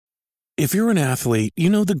If you're an athlete, you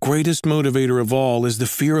know the greatest motivator of all is the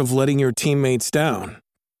fear of letting your teammates down.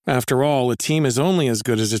 After all, a team is only as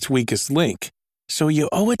good as its weakest link. So you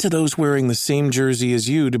owe it to those wearing the same jersey as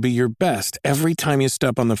you to be your best every time you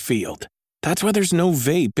step on the field. That's why there's no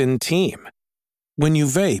vape in team. When you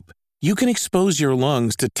vape, you can expose your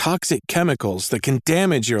lungs to toxic chemicals that can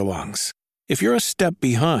damage your lungs. If you're a step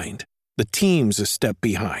behind, the team's a step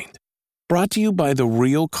behind. Brought to you by The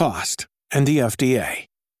Real Cost and the FDA.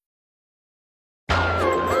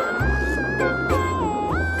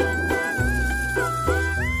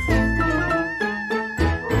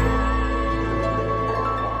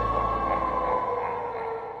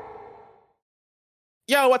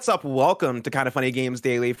 Yo, what's up? Welcome to Kind of Funny Games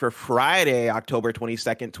Daily for Friday, October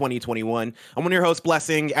 22nd, 2021. I'm one of your hosts,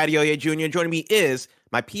 Blessing Adeoye Jr. Joining me is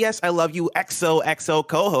my PS I Love You XOXO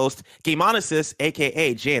co-host, Gameonicist,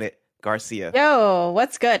 a.k.a. Janet Garcia. Yo,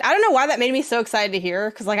 what's good? I don't know why that made me so excited to hear,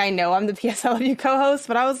 because I know I'm the PS I Love You co-host,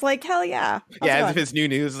 but I was like, hell yeah. As if it's new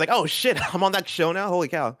news. It's like, oh shit, I'm on that show now? Holy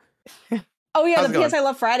cow. Oh yeah, the PS I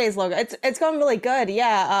Love Fridays logo. It's going really good.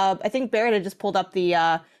 Yeah, I think Barrett had just pulled up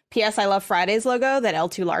the PS I Love Fridays logo that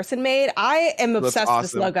L2 Larson made. I am obsessed with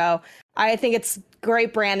this logo. I think it's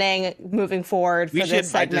great branding moving forward for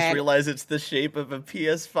this segment. I just realized it's the shape of a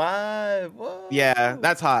PS5. Whoa. Yeah,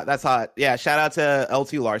 that's hot. That's hot. Yeah, shout out to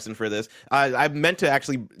L2 Larson for this. I meant to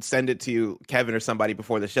actually send it to Kevin or somebody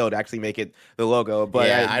before the show to actually make it the logo, but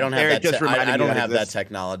yeah, I don't have that. I don't have that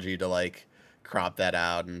technology to like crop that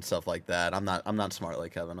out and stuff like that. I'm not smart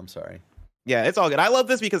like Kevin. I'm sorry. Yeah, it's all good. I love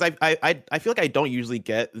this because I feel like I don't usually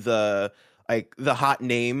get the hot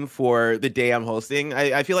name for the day I'm hosting.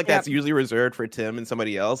 I feel like that's usually reserved for Tim and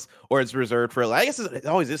somebody else, or it's reserved for, I guess it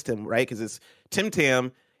always is Tim, right? Because it's Tim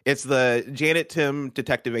Tam. It's the Janet Tim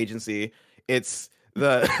Detective Agency. It's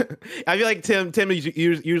the I feel like Tim is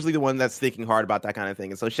usually the one that's thinking hard about that kind of thing.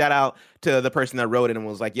 And so shout out to the person that wrote it and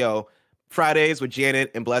was like, yo, Fridays with Janet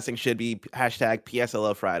and Blessing should be hashtag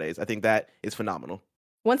PSLO Fridays. I think that is phenomenal.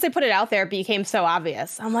 Once they put it out there, it became so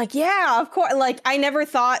obvious. I'm like, yeah, of course. Like, I never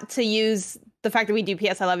thought to use the fact that we do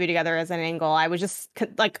PS I Love You together as an angle. I was just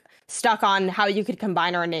like stuck on how you could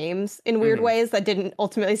combine our names in weird ways that didn't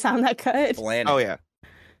ultimately sound that good. Blanded. Oh, yeah.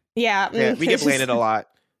 Yeah. We get blanded a lot.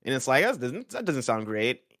 And it's like, that doesn't sound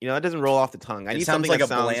great. You know, that doesn't roll off the tongue. I need sounds something like that a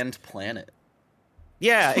sounds... bland planet.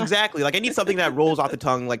 Yeah, exactly. Like, I need something that rolls off the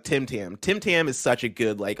tongue like Tim Tam. Tim Tam is such a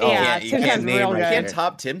good, like, you Tam's real good. You can't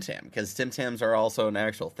top Tim Tam, because Tim Tams are also an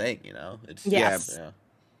actual thing, you know? Yes. Yeah.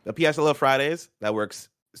 The PS I Love Fridays, that works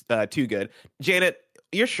too good. Janet,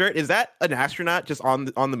 your shirt, is that an astronaut just on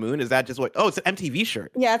the moon? Is that just what? Oh, it's an MTV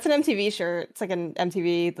shirt. Yeah, it's an MTV shirt. It's like an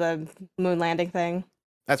MTV, the moon landing thing.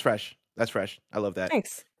 That's fresh. I love that.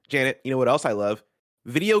 Thanks. Janet, you know what else I love?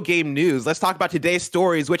 Video game news. Let's talk about today's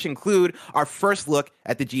stories, which include our first look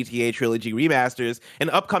at the GTA Trilogy remasters, an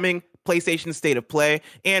upcoming PlayStation State of Play,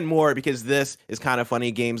 and more, because this is Kind of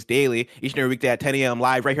Funny Games Daily. Each and every weekday at 10 a.m.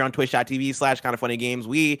 live right here on twitch.tv/kindoffunnygames.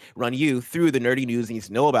 We run you through the nerdy news you need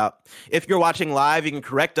to know about. If you're watching live, you can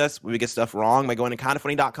correct us when we get stuff wrong by going to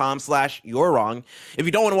kindoffunny.com/you're-wrong. If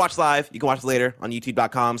you don't want to watch live, you can watch later on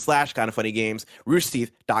youtube.com/kindoffunnygames,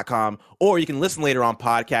 roosterteeth.com, or you can listen later on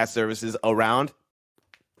podcast services around.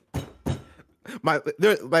 My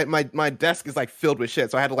desk is like filled with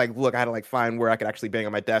shit, so I had to find where I could actually bang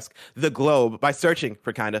on my desk. The Globe, by searching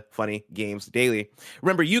for Kinda Funny Games Daily.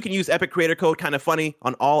 Remember, you can use Epic creator code Kinda Funny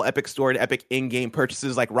on all Epic Store and Epic in-game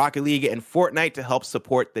purchases like Rocket League and Fortnite to help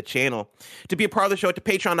support the channel. To be a part of the show, to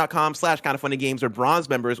patreon.com/kindoffunnygames, where bronze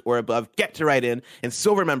members or above get to write in, and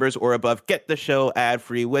silver members or above get the show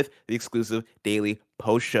ad-free with the exclusive daily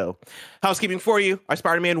post-show. Housekeeping for you, our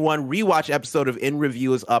Spider-Man 1 rewatch episode of In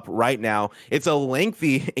Review is up right now. It's a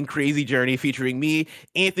lengthy and crazy journey featuring me,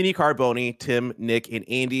 Anthony Carboni, Tim, Nick, and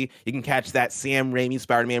Andy. You can catch that Sam Raimi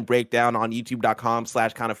Spider-Man breakdown on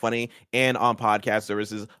youtube.com/kindoffunny and on podcast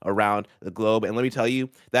services around the globe. And let me tell you,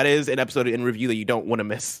 that is an episode of In Review that you don't want to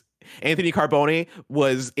miss. Anthony Carboni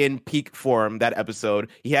was in peak form that episode.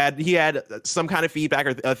 He had some kind of feedback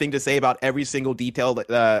or a thing to say about every single detail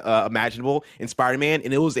imaginable in Spider-Man,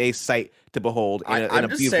 and it was a sight to behold and a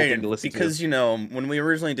beautiful thing to listen to. Because, you know, when we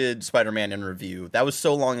originally did Spider-Man in Review, that was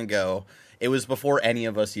so long ago. It was before any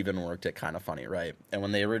of us even worked at Kinda Funny, right? And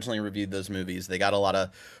when they originally reviewed those movies, they got a lot of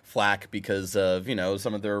flack because of, you know,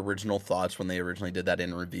 some of their original thoughts when they originally did that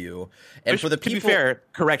in review. And for the people, to be fair,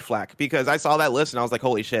 correct flack, because I saw that list and I was like,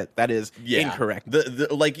 holy shit, that is incorrect.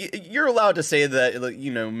 You're allowed to say that,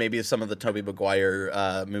 you know, maybe some of the Tobey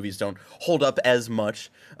Maguire movies don't hold up as much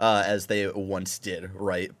as they once did,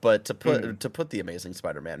 right? But to put the Amazing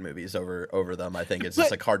Spider-Man movies over them, I think it's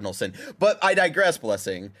just a cardinal sin. But I digress,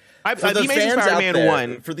 Blessing. The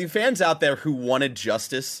the fans out there who wanted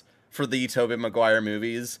justice for the Tobey Maguire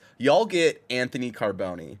movies, y'all get Anthony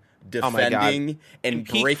Carboni defending and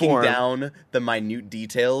breaking down the minute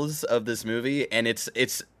details of this movie, and it's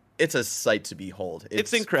a sight to behold.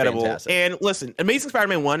 It's incredible. Fantastic. And listen, Amazing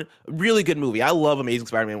Spider-Man 1, really good movie. I love Amazing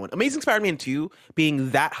Spider-Man 1. Amazing Spider-Man 2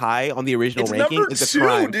 being that high on the original ranking is a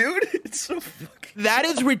crime. Dude. It's so fucking That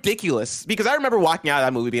is ridiculous, because I remember walking out of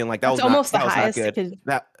that movie being like, that was almost not, the that highest. Was not good.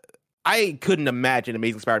 That I couldn't imagine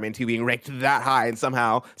Amazing Spider-Man 2 being ranked that high, and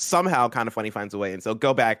somehow Kind of Funny finds a way. And so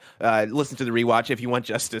go back, listen to the rewatch if you want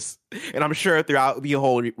justice. And I'm sure throughout the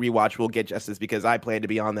whole rewatch we'll get justice, because I plan to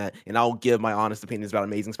be on that, and I'll give my honest opinions about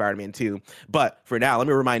Amazing Spider-Man 2. But for now, let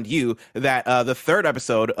me remind you that the third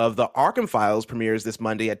episode of the Arkham Files premieres this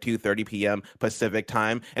Monday at 2:30 p.m. Pacific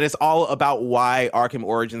time, and it's all about why Arkham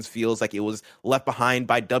Origins feels like it was left behind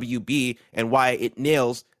by WB, and why it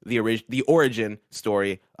nails the origin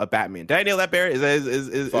story of Batman. Did I nail that, Bear? Is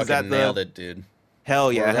that nailed it, dude?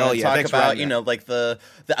 Hell yeah. Talk Thanks about, like the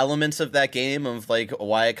elements of that game, of like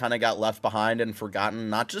why it kind of got left behind and forgotten,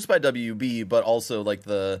 not just by WB, but also like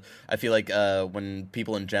I feel like when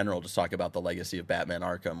people in general just talk about the legacy of Batman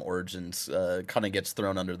Arkham Origins, kind of gets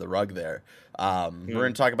thrown under the rug there. We're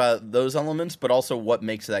going to talk about those elements, but also what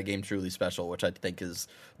makes that game truly special, which I think is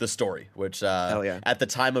the story, which at the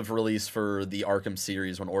time of release for the Arkham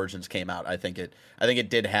series, when Origins came out, I think it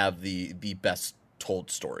did have the best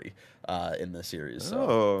told story in the series.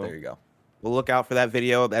 So there you go. We'll look out for that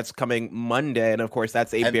video. That's coming Monday, and of course,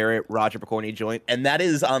 that's a Barrett Roger Picorni joint. And that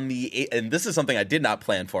is and this is something I did not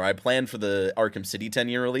plan for. I planned for the Arkham City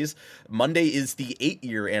 10-year release. Monday is the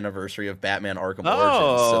 8-year anniversary of Batman Arkham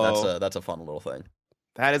Origins, so that's a fun little thing.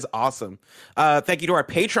 That is awesome. Thank you to our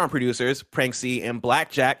Patreon producers, Pranksy and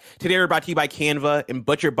Blackjack. Today we're brought to you by Canva and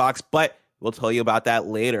ButcherBox, but we'll tell you about that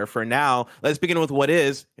later. For now, let's begin with what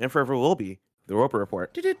is, and forever will be, the Roper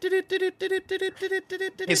Report.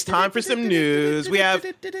 It's time for some news. We have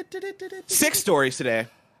 6 stories today.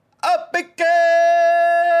 A baker's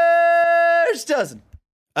dozen.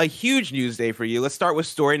 A huge news day for you. Let's start with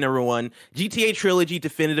story number 1. GTA Trilogy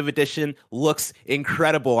Definitive Edition looks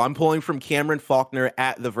incredible. I'm pulling from Cameron Faulkner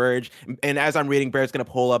at The Verge, and as I'm reading, Bear's going to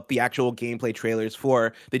pull up the actual gameplay trailers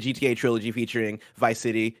for the GTA Trilogy featuring Vice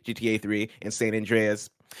City, GTA 3, and San Andreas.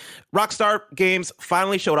 Rockstar Games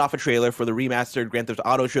finally showed off a trailer for the remastered Grand Theft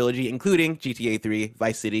Auto trilogy, including GTA 3,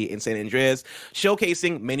 Vice City, and San Andreas,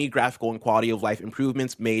 showcasing many graphical and quality of life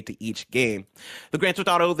improvements made to each game. The Grand Theft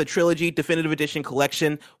Auto The Trilogy Definitive Edition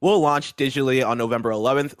Collection will launch digitally on November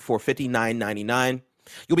 11th for $59.99.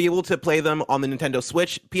 You'll be able to play them on the Nintendo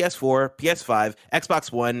Switch, PS4, PS5,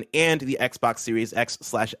 Xbox One, and the Xbox Series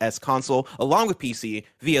X/S console, along with PC,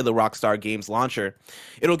 via the Rockstar Games launcher.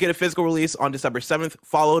 It'll get a physical release on December 7th,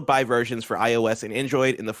 followed by versions for iOS and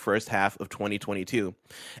Android in the first half of 2022.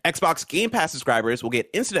 Xbox Game Pass subscribers will get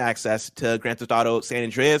instant access to Grand Theft Auto San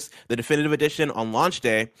Andreas, the Definitive Edition, on launch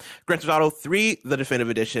day. Grand Theft Auto 3, the Definitive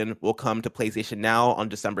Edition, will come to PlayStation Now on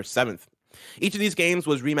December 7th. Each of these games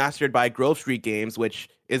was remastered by Grove Street Games, which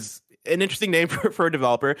is an interesting name for a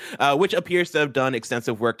developer, which appears to have done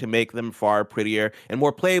extensive work to make them far prettier and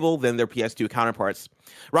more playable than their PS2 counterparts.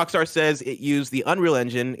 Rockstar says it used the Unreal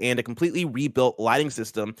Engine and a completely rebuilt lighting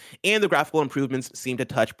system, and the graphical improvements seem to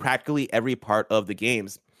touch practically every part of the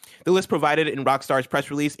games. The list provided in Rockstar's press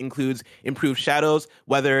release includes improved shadows,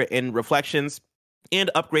 weather, and reflections, and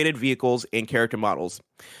upgraded vehicles and character models.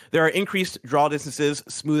 There are increased draw distances,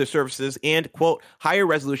 smoother surfaces, and, quote, higher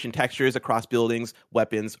resolution textures across buildings,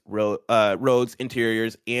 weapons, roads,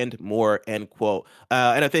 interiors, and more, end quote.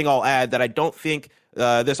 And a thing I'll add that I don't think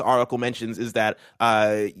this article mentions is that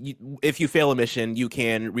if you fail a mission, you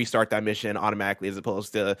can restart that mission automatically, as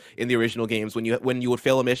opposed to in the original games when you would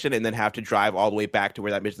fail a mission and then have to drive all the way back to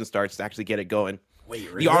where that mission starts to actually get it going. Wait,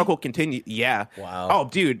 really? The article continues. Yeah. Wow. Oh,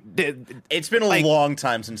 dude. It's been a long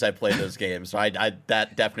time since I played those games, so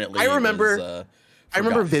that definitely. I remember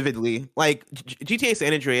vividly. Like GTA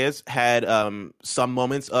San Andreas had some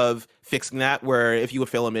moments of fixing that, where if you would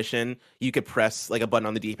fail a mission, you could press like a button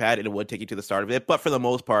on the D-pad and it would take you to the start of it. But for the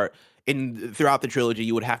most part, throughout the trilogy,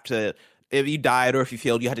 you would have to. If you died or if you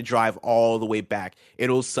failed, you had to drive all the way back. It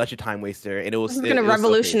was such a time waster, and it was. This is going to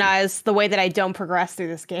revolutionize the way that I don't progress through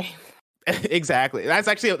this game. Exactly. That's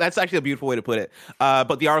actually a beautiful way to put it.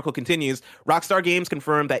 But the article continues. Rockstar Games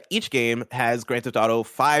confirmed that each game has Grand Theft Auto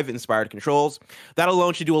 5 inspired controls. That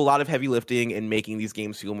alone should do a lot of heavy lifting in making these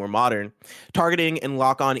games feel more modern. Targeting and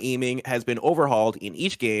lock-on aiming has been overhauled in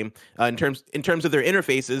each game. In terms of their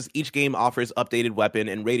interfaces, each game offers updated weapon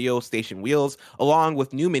and radio station wheels, along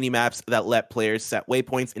with new mini-maps that let players set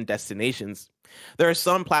waypoints and destinations. There are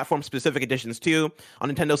some platform-specific additions too. On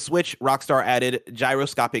Nintendo Switch, Rockstar added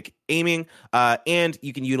gyroscopic aiming, and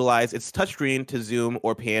you can utilize its touchscreen to zoom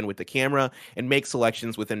or pan with the camera and make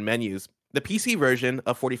selections within menus. The PC version,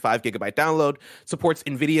 a 45GB download, supports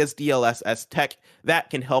NVIDIA's DLSS tech that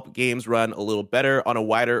can help games run a little better on a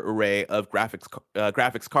wider array of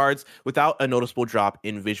graphics cards without a noticeable drop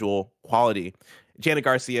in visual quality. Janet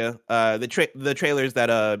Garcia, the trailers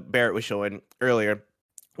that Barrett was showing earlier,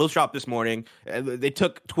 those dropped this morning. They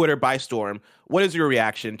took Twitter by storm. What is your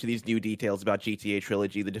reaction to these new details about GTA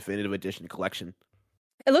Trilogy, the Definitive Edition collection?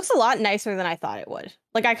 It looks a lot nicer than I thought it would.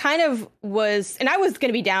 Like, I kind of was, and I was going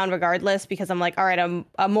to be down regardless because I'm like, all right,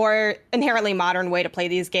 a more inherently modern way to play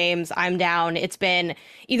these games. I'm down. It's been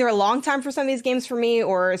either a long time for some of these games for me,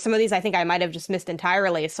 or some of these I think I might have just missed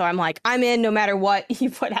entirely. So I'm like, I'm in no matter what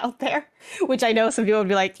you put out there, which I know some people would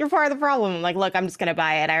be like, you're part of the problem. I'm like, look, I'm just going to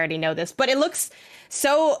buy it. I already know this. But it looks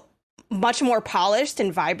so much more polished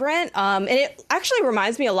and vibrant. And it actually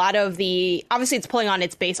reminds me a lot of obviously it's pulling on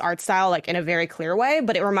its base art style, like in a very clear way,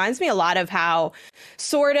 but it reminds me a lot of how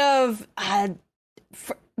sort of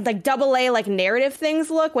like AA like narrative things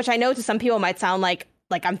look, which I know to some people might sound like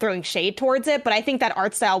I'm throwing shade towards it, but I think that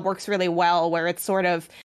art style works really well, where it's sort of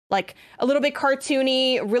like a little bit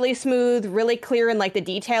cartoony, really smooth, really clear in like the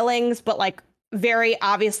detailings, but like very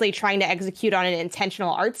obviously trying to execute on an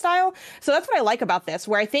intentional art style. So that's what I like about this,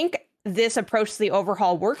 where I think this approach to the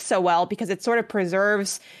overhaul works so well because it sort of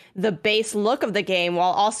preserves the base look of the game while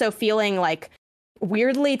also feeling like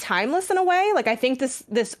weirdly timeless in a way. Like, I think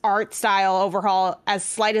this art style overhaul, as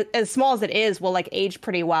small as it is, will like age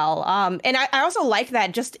pretty well. And I also like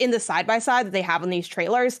that just in the side-by-side that they have in these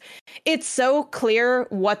trailers, it's so clear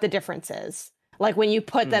what the difference is. Like when you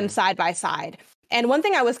put them side by side. And one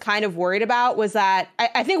thing I was kind of worried about was that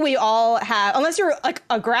I think we all have, unless you're like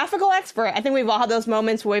a graphical expert, I think we've all had those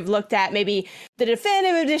moments where we've looked at maybe the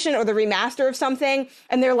definitive edition or the remaster of something,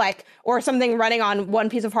 and they're like, or something running on one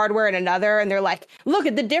piece of hardware and another, and they're like, look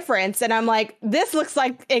at the difference. And I'm like, this looks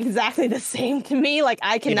like exactly the same to me. Like,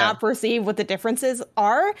 I cannot perceive what the differences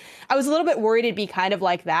are. I was a little bit worried it'd be kind of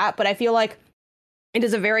like that, but I feel like it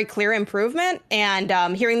is a very clear improvement,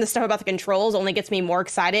 and hearing the stuff about the controls only gets me more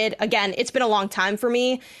excited. Again, it's been a long time for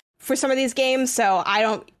me for some of these games, so I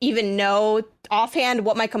don't even know offhand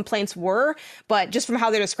what my complaints were, but just from how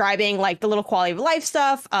they're describing like the little quality of life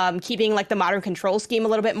stuff, keeping like the modern control scheme a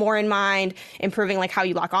little bit more in mind, improving like how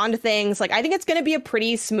you lock onto things, like I think it's going to be a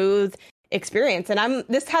pretty smooth experience, and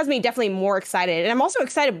this has me definitely more excited. And I'm also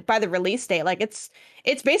excited by the release date. Like it's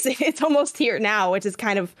basically, it's almost here now, which is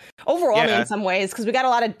kind of overwhelming in some ways, because we got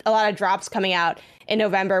a lot of drops coming out in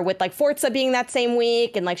November, with like Forza being that same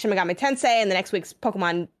week, and like Shin Megami Tensei, and the next week's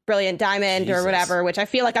Pokemon Brilliant Diamond or whatever, which I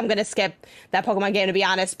feel like I'm going to skip that Pokemon game, to be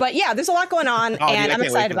honest. But yeah, there's a lot going on, and I'm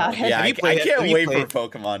excited about it. Yeah, I can't wait for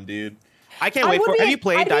Pokemon, dude. I can't wait for. Have you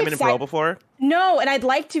played Diamond and Pearl before? No, and I'd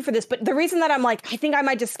like to for this, but the reason that I'm like, I think I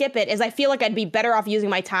might just skip it, is I feel like I'd be better off using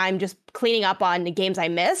my time just cleaning up on the games I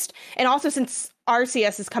missed, and also since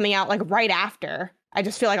RCS is coming out like right after, I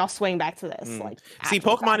just feel like I'll swing back to this. Like, see,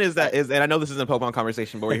 Pokemon is and I know this isn't a Pokemon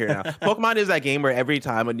conversation, but we're here now. Pokemon is that game where every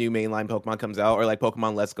time a new mainline Pokemon comes out, or like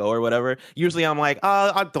Pokemon Let's Go or whatever, usually I'm like,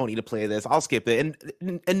 I don't need to play this. I'll skip it.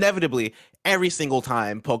 And inevitably, every single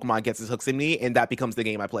time Pokemon gets its hooks in me, and that becomes the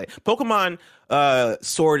game I play. Pokemon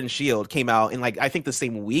Sword and Shield came out in like, I think the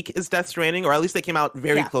same week as Death Stranding, or at least they came out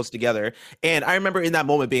very close together. And I remember in that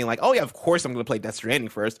moment being like, oh yeah, of course I'm going to play Death Stranding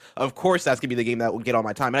first. Of course that's going to be the game that will get all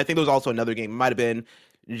my time. And I think there was also another game. It might have been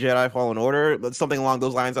Jedi Fallen Order, but something along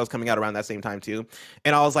those lines. I was coming out around that same time too,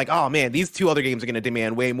 and I was like, oh man, these two other games are going to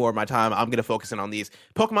demand way more of my time. I'm going to focus in on these.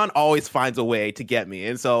 Pokemon always finds a way to get me,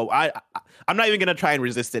 and so I'm not even going to try and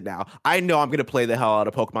resist it now. I know I'm going to play the hell out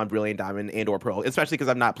of Pokemon Brilliant Diamond and or Pearl, especially because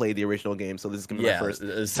I've not played the original game, so this is going to be my first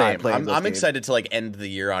time playing those I'm games. excited to like end the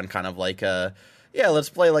year on kind of like let's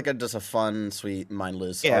play like just a fun, sweet,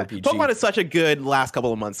 mindless RPG. Pokemon is such a good last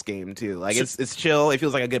couple of months game too. Like it's chill. It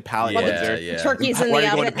feels like a good palate cleanser. Yeah. Turkeys in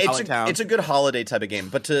the oven. It's a good holiday type of game.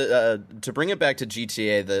 But to bring it back to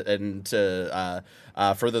GTA and to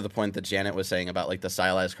further the point that Janet was saying about like the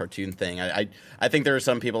stylized cartoon thing, I think there are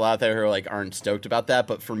some people out there who are like aren't stoked about that.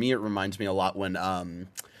 But for me, it reminds me a lot when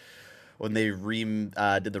they did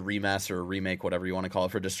the remaster or remake, whatever you want to call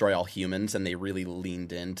it, for Destroy All Humans, and they really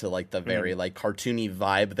leaned into like the very like cartoony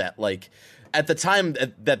vibe that like at the time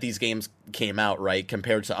that these games came out, right,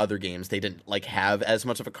 compared to other games, they didn't like have as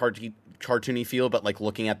much of a cartoony feel, but like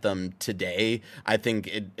looking at them today, I think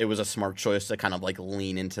it was a smart choice to kind of like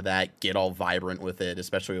lean into that, get all vibrant with it,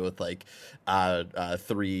 especially with like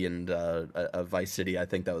 3 and Vice City. I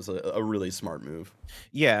think that was a really smart move.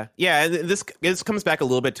 Yeah. And this comes back a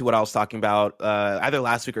little bit to what I was talking about either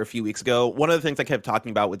last week or a few weeks ago. One of the things I kept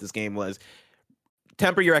talking about with this game was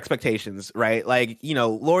temper your expectations, right? Like,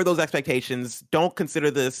 lower those expectations. Don't consider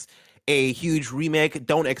this a huge remake.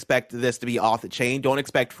 Don't expect this to be off the chain. Don't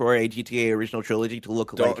expect for a GTA original trilogy to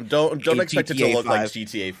look don't expect GTA it to look 5. like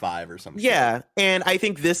GTA 5 or something. Yeah, and I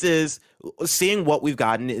think this is seeing what we've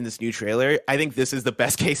gotten in this new trailer. I think this is the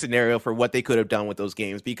best case scenario for what they could have done with those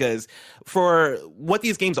games, because for what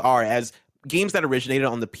these games are as games that originated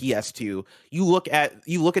on the PS2, you look at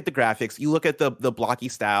the graphics, you look at the blocky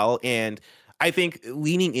style, and I think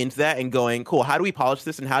leaning into that and going, cool, how do we polish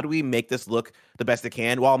this and how do we make this look the best it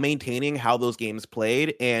can while maintaining how those games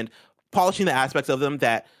played and polishing the aspects of them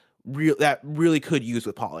that really could use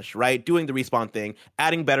with polish, right? Doing the Respawn thing,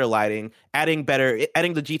 adding better lighting, adding the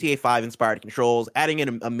GTA 5 inspired controls, adding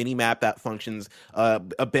in a mini map that functions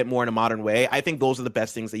a bit more in a modern way. I think those are the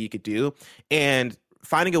best things that you could do, and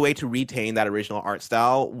finding a way to retain that original art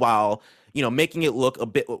style while making it look a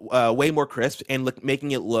bit way more crisp and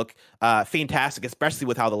making it look fantastic, especially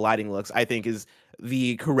with how the lighting looks, I think is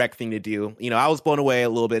the correct thing to do. I was blown away a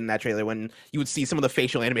little bit in that trailer when you would see some of the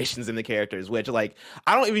facial animations in the characters, which like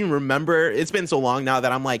I don't even remember. It's been so long now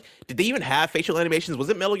that I'm like, did they even have facial animations? Was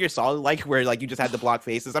it Metal Gear Solid like where like you just had the block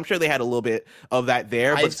faces? I'm sure they had a little bit of that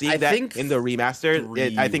there, but seeing that in the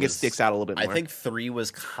remaster, I think it sticks out a little bit more. I think 3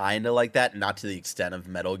 was kind of like that, not to the extent of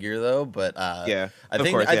Metal Gear though, but yeah, I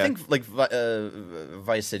think like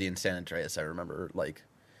Vice City and San Andreas, I remember like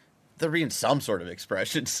there being some sort of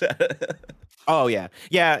expressions. Oh yeah,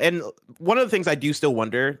 and one of the things I do still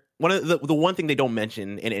wonder, the one thing they don't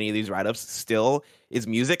mention in any of these write-ups still is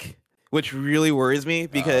music, which really worries me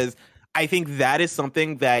because I think that is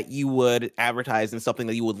something that you would advertise and something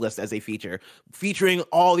that you would list as a feature, featuring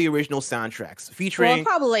all the original soundtracks. Featuring,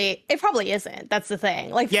 well, it probably isn't. That's the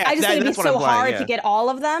thing. Like, yeah, I just think it'd be so hard to get all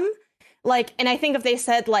of them. Like, and I think if they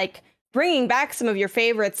said like, bringing back some of your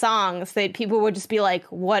favorite songs, that people would just be like,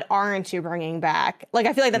 what aren't you bringing back? Like,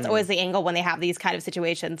 I feel like that's always the angle when they have these kind of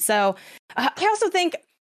situations. So I also think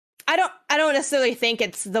I don't necessarily think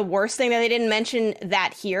it's the worst thing that they didn't mention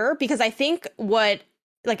that here, because I think what,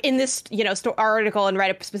 like in this, article and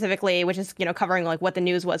write-up specifically, which is, covering like what the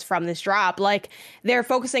news was from this drop, like they're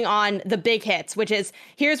focusing on the big hits, which is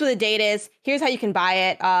here's what the date is, here's how you can buy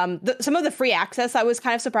it. Some of the free access I was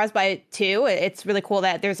kind of surprised by too. It's really cool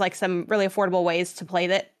that there's like some really affordable ways to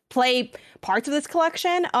play parts of this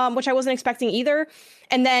collection, which I wasn't expecting either.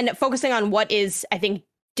 And then focusing on what is, I think,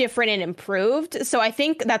 different and improved. So I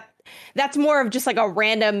think that's more of just like a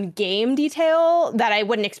random game detail that I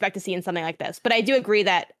wouldn't expect to see in something like this. But I do agree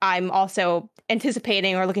that I'm also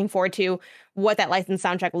anticipating or looking forward to what that licensed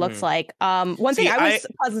soundtrack looks like. One thing I was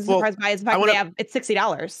pleasantly surprised by is the fact that it's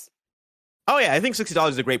 $60. Oh yeah, I think $60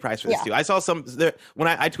 is a great price for this too. I saw when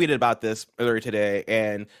I tweeted about this earlier today,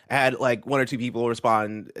 and I had like one or two people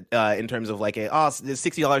respond in terms of like,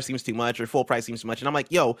 $60 seems too much or full price seems too much, and I'm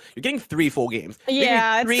like, yo, you're getting 3 full games.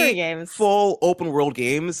 Yeah, it's 3 games, full open world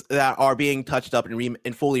games that are being touched up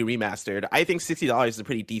and fully remastered. I think $60 is a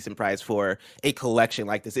pretty decent price for a collection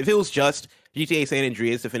like this. If it was just GTA San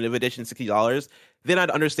Andreas Definitive Edition, $60, then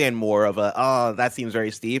I'd understand more of that seems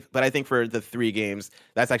very steep. But I think for the 3 games,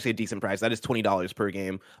 that's actually a decent price. That is $20 per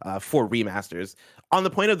game for remasters. On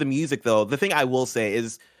the point of the music, though, the thing I will say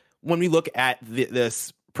is when we look at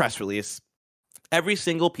this press release, every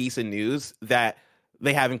single piece of news that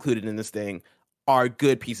they have included in this thing are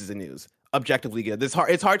good pieces of news. Objectively good. It's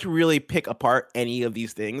hard to really pick apart any of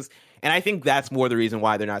these things. And I think that's more the reason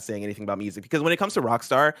why they're not saying anything about music. Because when it comes to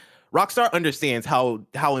Rockstar understands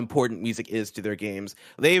how important music is to their games.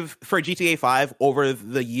 They've, for GTA 5, over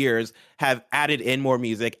the years, have added in more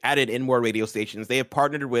music, added in more radio stations. They have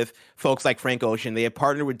partnered with folks like Frank Ocean. They have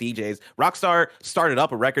partnered with DJs. Rockstar started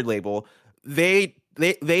up a record label. They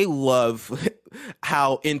love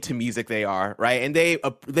how into music they are, right? And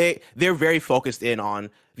they're very focused in on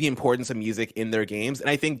the importance of music in their games. And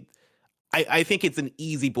I think it's an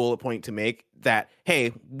easy bullet point to make that,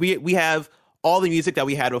 hey, we have all the music that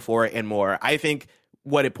we had before and more. I think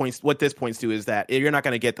what this points to is that you're not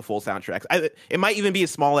going to get the full soundtracks. It might even be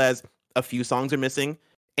as small as a few songs are missing,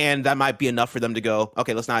 and that might be enough for them to go,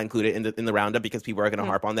 okay, let's not include it in the roundup because people are going to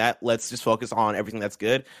harp on that. Let's just focus on everything that's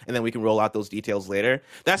good, and then we can roll out those details later.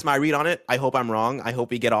 That's my read on it. I hope I'm wrong. I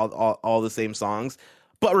hope we get all the same songs.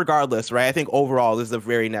 But regardless, right, I think overall this is a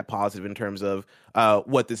very net positive in terms of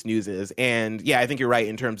what this news is. And yeah, I think you're right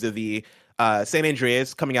in terms of the San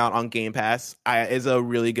Andreas coming out on Game Pass is a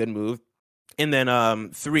really good move. And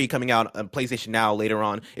then 3 coming out on PlayStation Now later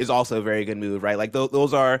on is also a very good move, right? Like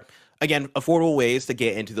those are, again, affordable ways to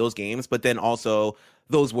get into those games, but then also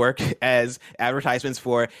those work as advertisements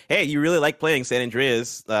for, hey, you really like playing San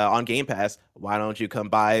Andreas on Game Pass. Why don't you come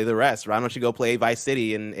buy the rest? Why don't you go play Vice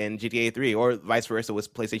City and GTA 3 or vice versa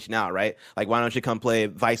with PlayStation Now, right? Like, why don't you come play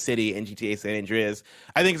Vice City and GTA San Andreas?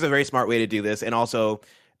 I think it's a very smart way to do this. And also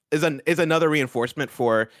is another reinforcement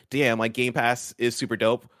for, damn, like Game Pass is super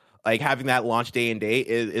dope. Like having that launch day and date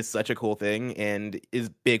is such a cool thing and is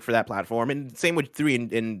big for that platform. And same with 3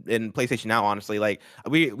 in PlayStation Now, honestly. Like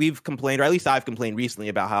we've complained, or at least I've complained recently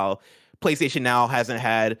about how PlayStation Now hasn't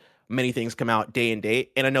had many things come out day and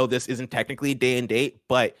date. And I know this isn't technically day and date,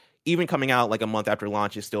 but even coming out like a month after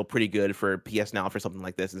launch is still pretty good for PS Now for something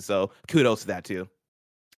like this. And so kudos to that too.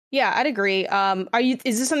 Yeah, I'd agree.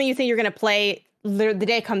 Is this something you think you're gonna play the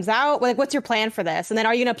day it comes out? Like, what's your plan for this? And then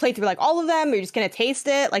are you gonna play through like all of them, or you're just gonna taste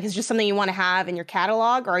it? Like, is it just something you want to have in your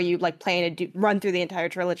catalog, or are you like planning to run through the entire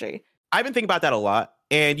trilogy? I've been thinking about that a lot,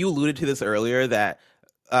 and you alluded to this earlier that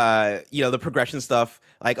the progression stuff,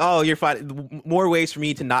 like, oh, you're finding more ways for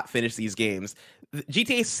me to not finish these games.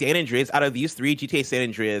 GTA San Andreas, out of these 3, GTA San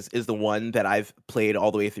Andreas is the one that I've played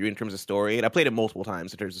all the way through in terms of story, and I played it multiple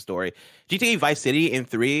times in terms of story. GTA Vice City and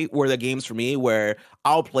 3 were the games for me where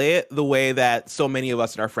I'll play it the way that so many of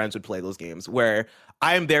us and our friends would play those games, where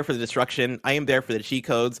I am there for the destruction. I am there for the cheat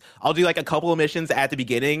codes. I'll do like a couple of missions at the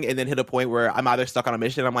beginning and then hit a point where I'm either stuck on a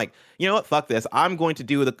mission. I'm like, you know what? Fuck this. I'm going to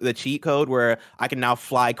do the cheat code where I can now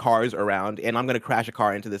fly cars around and I'm going to crash a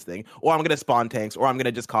car into this thing, or I'm going to spawn tanks, or I'm going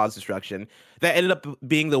to just cause destruction. That ended up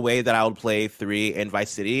being the way that I would play 3 and Vice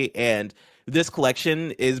City. And this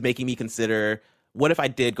collection is making me consider, what if I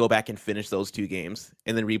did go back and finish those 2 games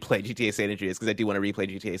and then replay GTA San Andreas? Because I do want to replay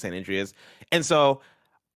GTA San Andreas. And so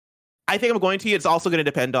I think I'm going to. It's also going to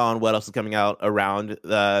depend on what else is coming out around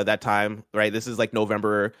that time, right? This is like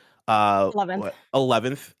November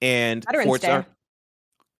 11th, and Veterans Day.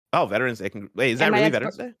 Veterans Day. Wait, is that really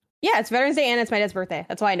Veterans Day? Yeah, it's Veterans Day, and it's my dad's birthday.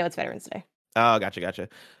 That's why I know it's Veterans Day. Oh, gotcha.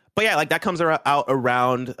 But yeah, like that comes out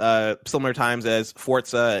around similar times as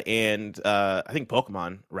Forza and I think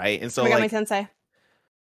Pokemon, right? And so Shin Megami Tensei.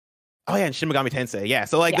 Oh yeah, and Shin Megami Tensei. Yeah,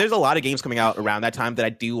 so like there's a lot of games coming out around that time that I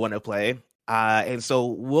do want to play. And so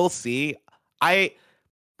we'll see.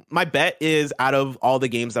 My bet is, out of all the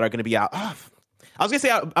games that are going to be out, I was going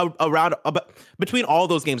to say around between all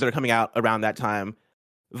those games that are coming out around that time,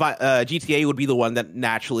 GTA would be the one that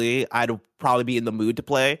naturally I'd probably be in the mood to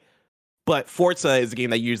play. But Forza is a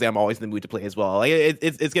game that usually I'm always in the mood to play as well. Like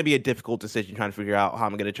it's going to be a difficult decision trying to figure out how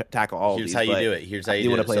I'm going to tackle all of these. Here's how you do it. Here's how you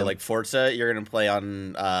do it. So like Forza, you're going to play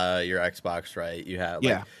on your Xbox, right? You have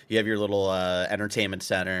you have your little entertainment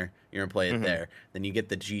center. You're going to play it there. Then you get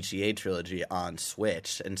the GTA trilogy on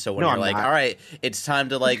Switch. And so when you're like, all right, it's time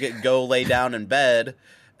to like go lay down in bed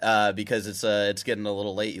because it's getting a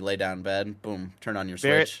little late. You lay down in bed, boom, turn on your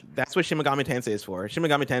Switch. That's what Shin Megami Tensei is for. Shin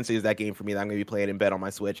Megami Tensei is that game for me that I'm going to be playing in bed on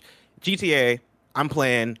my Switch. GTA, I'm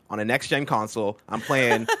playing on a next-gen console. I'm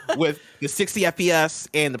playing with the 60 FPS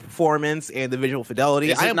and the performance and the visual fidelity.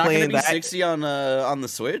 Is it not going to be 60 on the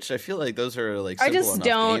Switch? I feel like those are like simple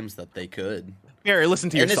enough games that they could. Here, listen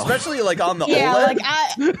to yourself. And especially like on the OLED.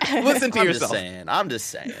 Like listen to yourself. I'm just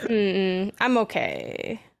saying. I'm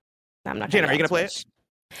okay. I'm not. Jen, are you gonna play it?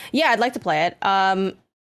 Yeah, I'd like to play it. Am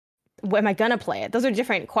I gonna play it? Those are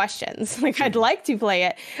different questions. Like, I'd like to play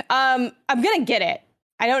it. I'm gonna get it.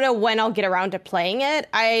 I don't know when I'll get around to playing it.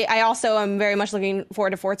 I also am very much looking forward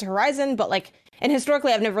to Forza Horizon, but like, and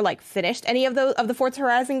historically I've never like finished any of the Forza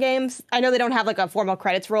Horizon games. I know they don't have like a formal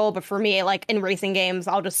credits roll, but for me, like in racing games,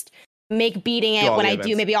 I'll just make beating it when I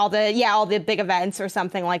do maybe all the big events or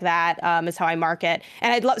something like that, is how I mark it.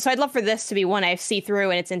 And I'd love for this to be one I see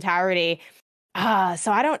through in its entirety.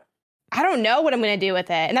 So I don't know what I'm going to do with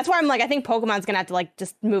it. And that's why I'm like, I think Pokemon's going to have to like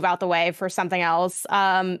just move out the way for something else.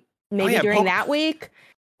 Maybe during that week.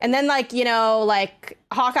 And then like, like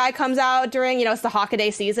Hawkeye comes out during, it's the Hawkeye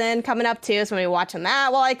season coming up too. So I'm going to be watching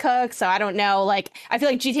that while I cook. So I don't know. Like, I feel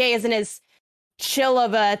like GTA isn't as chill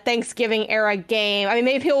of a Thanksgiving era game. I mean,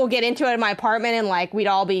 maybe people will get into it in my apartment and like we'd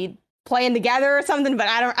all be playing together or something, but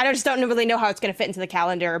I just don't really know how it's going to fit into the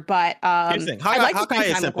calendar. But here's the thing. Hawkeye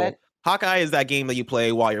is simple. Hawkeye is that game that you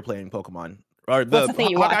play while you're playing Pokemon. Or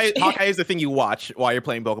Hawkeye is the thing you watch while you're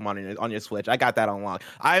playing Pokemon on your Switch. I got that on lock.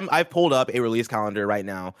 I've pulled up a release calendar right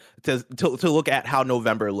now to look at how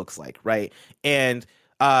November looks like, right? And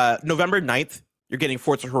November 9th, you're getting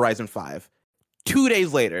Forza Horizon 5. 2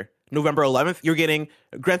 days later, November 11th, you're getting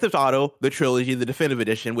Grand Theft Auto, the Trilogy, the Definitive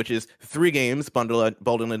Edition, which is 3 games bundled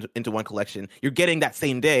into one collection. You're getting that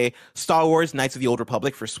same day Star Wars Knights of the Old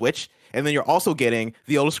Republic for Switch, and then you're also getting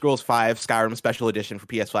the Elder Scrolls V Skyrim Special Edition for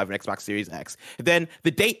PS5 and Xbox Series X. Then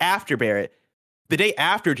the day after, Barrett, the day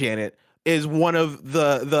after, Janet, is one of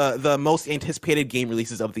the most anticipated game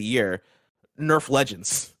releases of the year, Nerf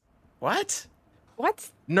Legends. What?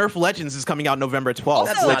 Nerf Legends is coming out November 12th.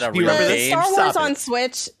 Also, That's not a real game. Star Wars on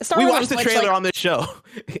Switch. We watched the trailer on this show.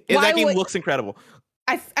 That game looks incredible.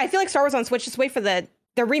 I feel like Star Wars on Switch, just wait for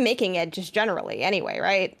they're remaking it just generally anyway,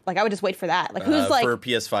 right? Like I would just wait for that. Like who's like for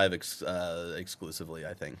PS5 exclusively,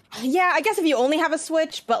 I think. Yeah, I guess if you only have a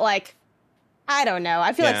Switch, but like I don't know.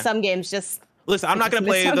 I feel like some games just listen. I'm not gonna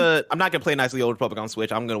play Knights of the Old Republic on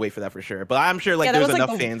Switch. I'm gonna wait for that for sure. But I'm sure there's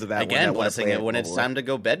enough fans of that. Again, blessing it when it's time to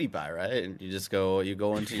go beddy by, right? And you just go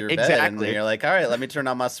into your bed exactly. and you're like, all right, let me turn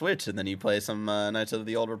on my Switch, and then you play some Knights of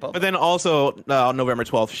the Old Republic. But then also on November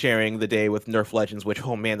 12th, sharing the day with Nerf Legends, which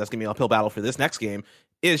oh man, that's gonna be an uphill battle for this next game,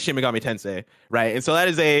 is Shin Megami Tensei, right? And so that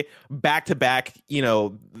is a back-to-back.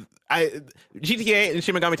 GTA and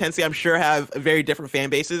Shin Megami Tensei, I'm sure have very different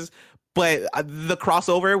fan bases. But the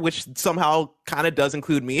crossover, which somehow kind of does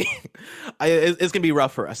include me, it's going to be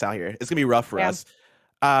rough for us out here. It's going to be rough for us.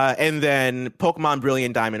 And then Pokemon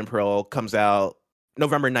Brilliant Diamond and Pearl comes out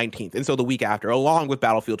November 19th. And so the week after, along with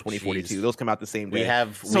Battlefield 2042. Those come out the same day.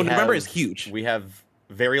 November is huge. We have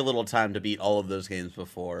very little time to beat all of those games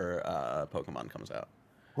before Pokemon comes out.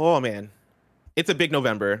 Oh, man. It's a big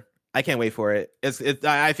November. I can't wait for it.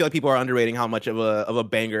 I feel like people are underrating how much of a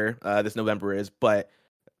banger this November is. But...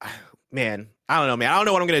 man, I don't know, man. I don't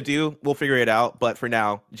know what I'm going to do. We'll figure it out. But for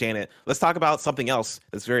now, Janet, let's talk about something else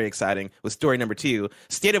that's very exciting with story number 2.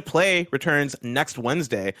 State of Play returns next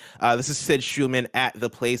Wednesday. This is Sid Schumann at the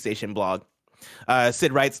PlayStation blog.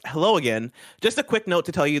 Sid writes, hello again. Just a quick note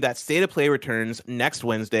to tell you that State of Play returns next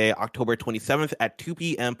Wednesday, October 27th at 2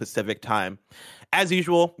 p.m. Pacific time. As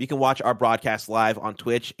usual, you can watch our broadcast live on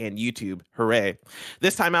Twitch and YouTube. Hooray.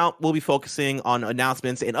 This time out, we'll be focusing on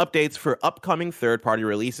announcements and updates for upcoming third-party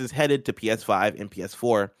releases headed to PS5 and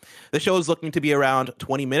PS4. The show is looking to be around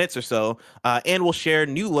 20 minutes or so, and we'll share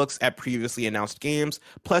new looks at previously announced games,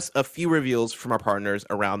 plus a few reveals from our partners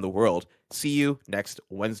around the world. See you next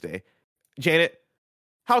Wednesday. Janet,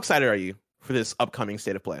 how excited are you for this upcoming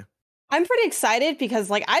State of Play? I'm pretty excited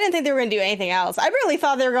because, I didn't think they were going to do anything else. I really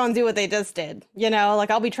thought they were going to do what they just did.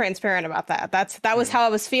 I'll be transparent about that. That was how I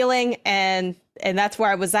was feeling, and that's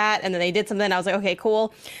where I was at. And then they did something, and I was like, okay,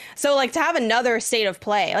 cool. So, to have another State of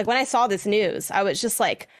Play, when I saw this news, I was just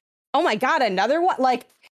like, oh my God, another one?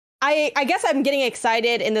 I guess I'm getting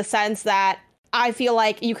excited in the sense that I feel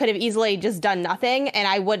like you could have easily just done nothing and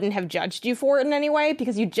I wouldn't have judged you for it in any way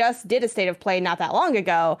because you just did a State of Play not that long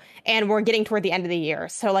ago and we're getting toward the end of the year.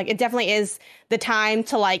 So it definitely is the time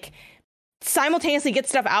to simultaneously get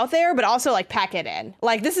stuff out there, but also pack it in.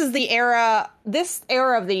 This is this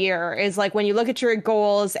era of the year is when you look at your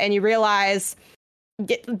goals and you realize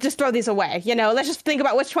just throw these away. Let's just think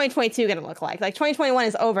about what's 2022 going to look like. 2021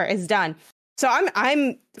 is over, it's done. So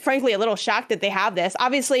I'm frankly a little shocked that they have this.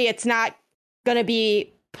 Obviously it's not going to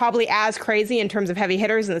be probably as crazy in terms of heavy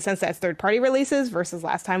hitters in the sense that it's third-party releases versus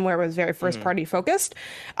last time where it was very first-party focused.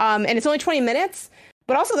 And it's only 20 minutes,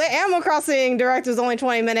 but also the Animal Crossing Direct was only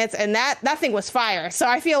 20 minutes, and that thing was fire. So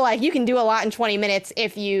I feel like you can do a lot in 20 minutes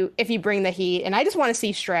if you bring the heat, and I just want to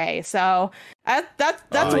see Stray. So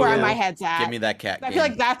that's where my head's at. Give me that cat. I feel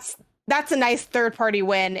like that's a nice third-party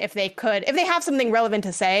win if they have something relevant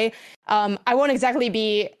to say. I won't exactly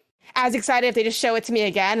be as excited if they just show it to me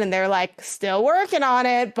again and they're still working on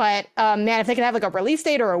it. But man, if they can have a release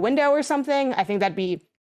date or a window or something, I think that'd be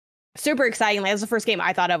super exciting. That was the first game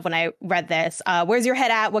I thought of when I read this. Where's your head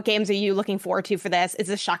at? What games are you looking forward to for this? Is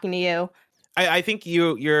this shocking to you? I think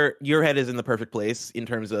your head is in the perfect place in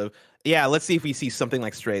terms of, let's see if we see something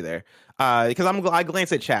like Stray there. Because I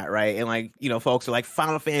glance at chat, right? And folks are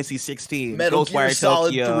Final Fantasy 16, Metal Gear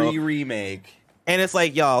Solid 3 Remake. And it's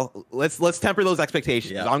y'all, let's temper those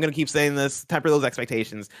expectations. Yeah. I'm going to keep saying this, temper those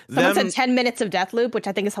expectations. Someone said 10 minutes of Deathloop, which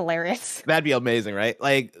I think is hilarious. That'd be amazing, right?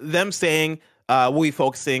 Them saying we'll be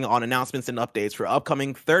focusing on announcements and updates for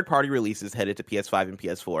upcoming third-party releases headed to PS5 and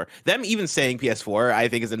PS4. Them even saying PS4, I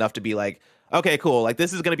think is enough to be okay, cool.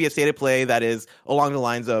 This is going to be a State of Play that is along the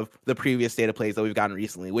lines of the previous State of Plays that we've gotten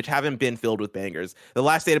recently, which haven't been filled with bangers. The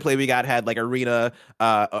last State of Play we got had Arena,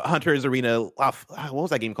 Hunter's Arena. What was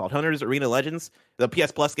that game called? Hunter's Arena Legends, the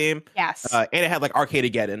PS Plus game. Yes. And it had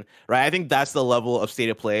Arcade-ageddon, right? I think that's the level of State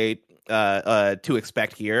of Play to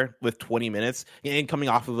expect here with 20 minutes and coming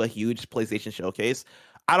off of a huge PlayStation showcase.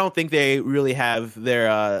 I don't think they really have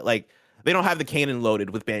their they don't have the cannon loaded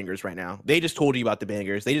with bangers right now. They just told you about the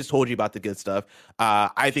bangers. They just told you about the good stuff.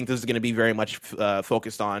 I think this is going to be very much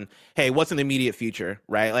focused on, hey, what's in the immediate future,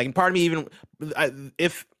 right? Like, part of me even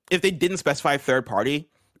if they didn't specify third party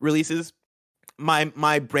releases,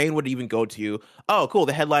 my brain would even go to, oh, cool,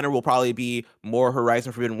 the headliner will probably be more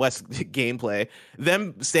Horizon Forbidden West gameplay.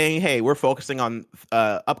 Them saying, hey, we're focusing on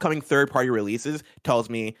upcoming third-party releases tells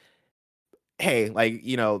me, hey, like,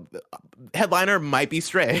 you know, headliner might be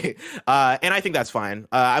Stray. And I think that's fine.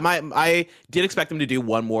 I did expect them to do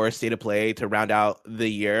one more State of Play to round out the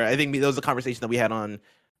year. I think that was a conversation that we had on,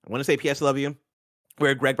 I want to say PSLW,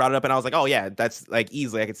 where Greg brought it up, and I was like, oh yeah, that's like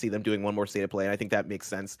easily I could see them doing one more State of Play, and I think that makes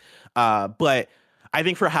sense. But I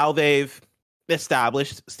think for how they've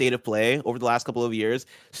established State of Play over the last couple of years,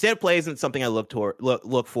 State of Play isn't something I look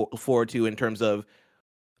forward to in terms of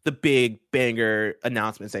the big banger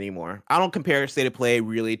announcements anymore. I don't compare State of Play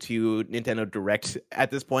really to Nintendo Direct at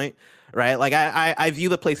this point, right? Like I view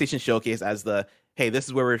the PlayStation Showcase as the, hey, this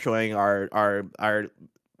is where we're showing our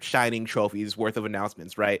shining trophies worth of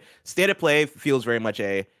announcements, right? State of Play feels very much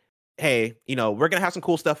a, hey, you know, we're gonna have some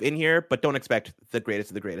cool stuff in here, but don't expect the greatest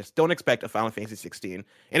of the greatest. Don't expect a Final Fantasy 16.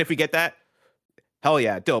 And if we get that, hell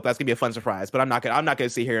yeah, dope. That's gonna be a fun surprise. But I'm not gonna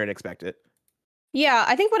sit here and expect it. Yeah,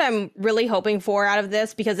 I think what I'm really hoping for out of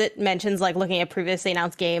this, because it mentions like looking at previously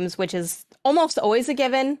announced games, which is almost always a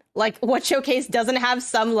given. Like, what showcase doesn't have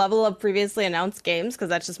some level of previously announced games, because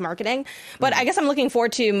that's just marketing. But I guess I'm looking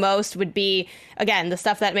forward to most would be, again, the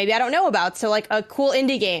stuff that maybe I don't know about. So like a cool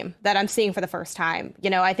indie game that I'm seeing for the first time. You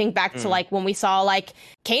know, I think back to like when we saw like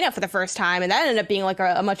Kena for the first time, and that ended up being like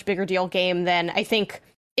a much bigger deal game than I think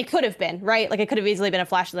it could have been, right? Like, it could have easily been a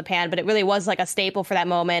flash in the pan, but it really was like a staple for that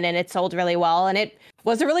moment, and it sold really well, and it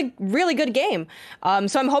was a really, really good game.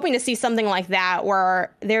 So I'm hoping to see something like that,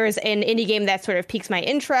 where there's an indie game that sort of piques my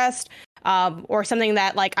interest, or something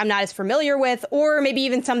that like I'm not as familiar with, or maybe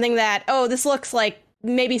even something that, oh, this looks like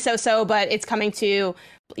maybe so-so, but it's coming to,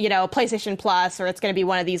 you know, PlayStation Plus, or it's going to be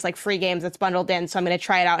one of these like free games that's bundled in, so I'm going to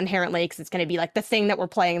try it out inherently because it's going to be like the thing that we're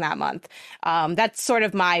playing that month. That's sort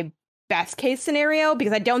of my best case scenario,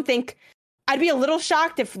 because I don't think, I'd be a little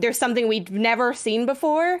shocked if there's something we've never seen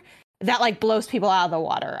before that like blows people out of the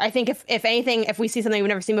water. I think if anything, if we see something we've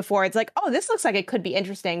never seen before, it's like, oh, this looks like it could be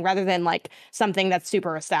interesting, rather than like something that's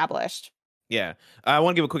super established. Yeah, I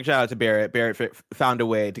want to give a quick shout out to Barrett. Barrett found a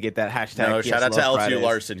way to get that hashtag. No, shout out to L2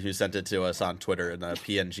 Larson, who sent it to us on Twitter in the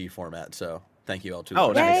PNG format. So thank you, L2. Oh,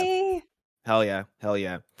 Larson. nice. Hell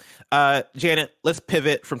yeah. Janet, let's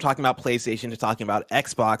pivot from talking about PlayStation to talking about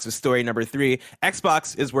Xbox with story number 3.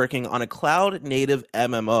 Xbox is working on a cloud-native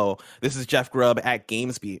MMO. This is Jeff Grubb at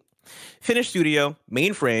GamesBeat. Finnish studio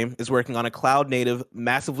Mainframe is working on a cloud-native,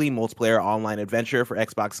 massively multiplayer online adventure for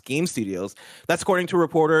Xbox Game Studios. That's according to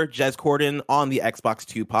reporter Jez Corden on the Xbox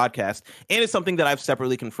 2 podcast, and it's something that I've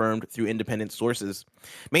separately confirmed through independent sources.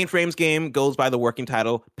 Mainframe's game goes by the working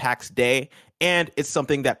title PAX Day, and it's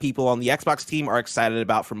something that people on the Xbox team are excited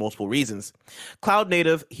about for multiple reasons. Cloud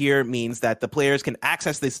native here means that the players can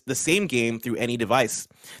access the same game through any device.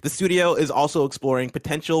 The studio is also exploring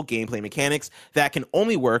potential gameplay mechanics that can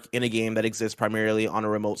only work in a game that exists primarily on a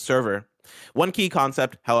remote server. One key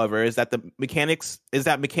concept, however, is that mechanics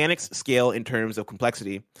scale in terms of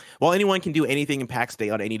complexity. While anyone can do anything in PAX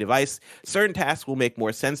Day on any device, certain tasks will make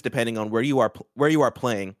more sense depending on where you are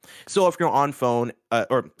playing. So if you're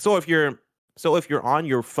on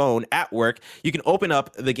your phone at work, you can open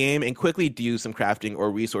up the game and quickly do some crafting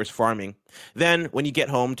or resource farming. Then, when you get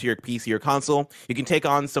home to your PC or console, you can take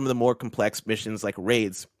on some of the more complex missions like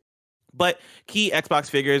raids. But key Xbox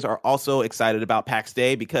figures are also excited about PAX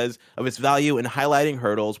Day because of its value in highlighting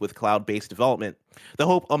hurdles with cloud-based development. The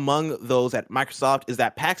hope among those at Microsoft is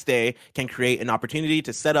that PAX Day can create an opportunity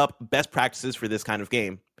to set up best practices for this kind of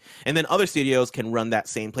game. And then other studios can run that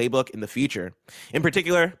same playbook in the future. In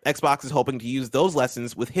particular, Xbox is hoping to use those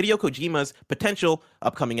lessons with Hideo Kojima's potential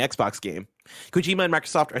upcoming Xbox game. Kojima and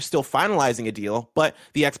Microsoft are still finalizing a deal, but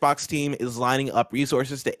the Xbox team is lining up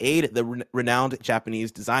resources to aid the renowned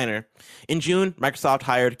Japanese designer. In June, Microsoft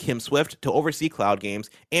hired Kim Swift to oversee cloud games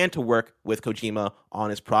and to work with Kojima on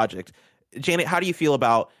his project. Janet, how do you feel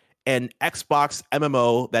about an Xbox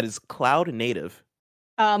MMO that is cloud native?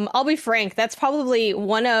 I'll be frank, that's probably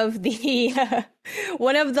one of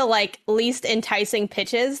the like least enticing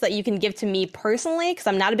pitches that you can give to me personally, because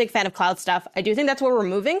I'm not a big fan of cloud stuff. I do think that's where we're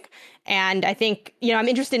moving, and I think, you know, I'm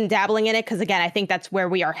interested in dabbling in it because, again, I think that's where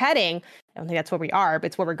we are heading. I don't think that's where we are, but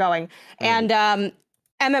it's where we're going. And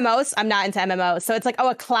MMOs, I'm not into MMOs, so it's like,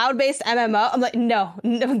 oh, a cloud-based MMO. I'm like, no,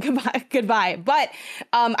 goodbye. But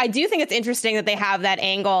I do think it's interesting that they have that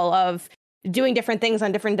angle of, doing different things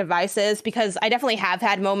on different devices, because I definitely have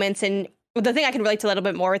had moments, and the thing I can relate to a little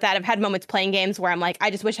bit more with that, I've had moments playing games where I'm like, I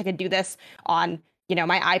just wish I could do this on,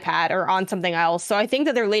 my iPad or on something else. So I think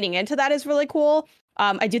that they're leaning into that is really cool.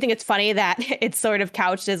 I do think it's funny that it's sort of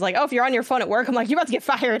couched as like, oh, if you're on your phone at work, I'm like, you're about to get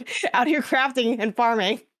fired out here crafting and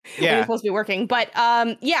farming when you're supposed to be working. But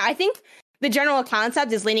I think the general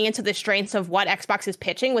concept is leaning into the strengths of what Xbox is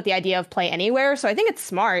pitching with the idea of play anywhere. So I think it's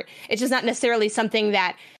smart. It's just not necessarily something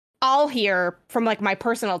that I'll hear from like my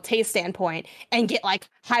personal taste standpoint and get like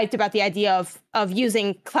hyped about the idea of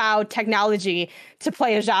using cloud technology to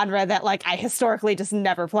play a genre that like I historically just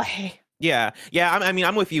never play. Yeah.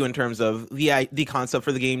 I'm with you in terms of the concept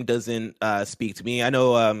for the game doesn't speak to me. I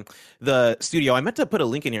know the studio. I meant to put a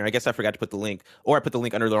link in here. I guess I forgot to put the link, or I put the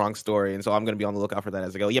link under the wrong story, and so I'm going to be on the lookout for that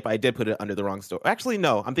as I go. Yep, I did put it under the wrong story. Actually,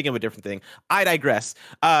 no, I'm thinking of a different thing. I digress.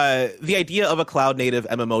 The idea of a cloud native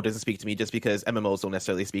MMO doesn't speak to me, just because MMOs don't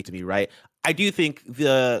necessarily speak to me, right? I do think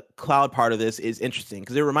the cloud part of this is interesting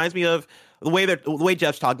because it reminds me of the way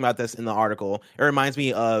Jeff's talking about this in the article. It reminds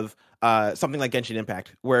me of something like Genshin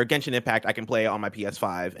Impact, where Genshin Impact I can play on my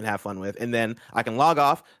PS5 and have fun with, and then I can log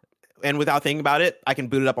off, and without thinking about it, I can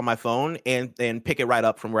boot it up on my phone and pick it right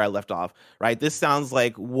up from where I left off, right? This sounds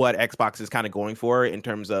like what Xbox is kind of going for in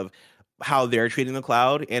terms of how they're treating the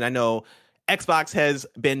cloud, and I know Xbox has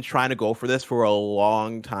been trying to go for this for a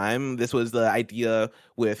long time. This was the idea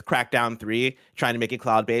with Crackdown 3, trying to make it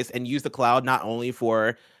cloud-based and use the cloud not only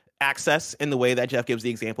for access in the way that Jeff gives the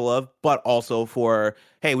example of, but also for,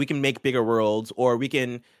 hey, we can make bigger worlds, or we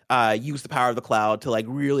can use the power of the cloud to like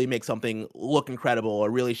really make something look incredible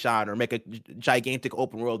or really shine, or make a gigantic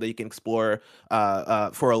open world that you can explore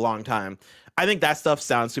for a long time. I think that stuff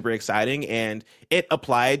sounds super exciting, and it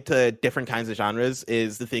applied to different kinds of genres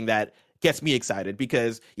is the thing that gets me excited,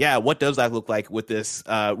 because what does that look like with this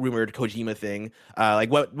rumored Kojima thing?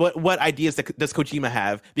 Like what ideas does Kojima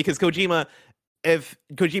have? Because if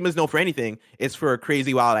Kojima's known for anything, it's for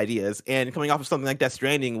crazy wild ideas. And coming off of something like Death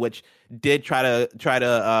Stranding, which did try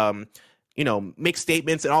to make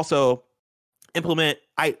statements and also implement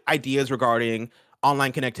ideas regarding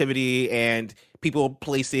online connectivity and people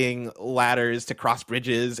placing ladders to cross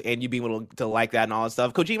bridges and you being able to like that and all that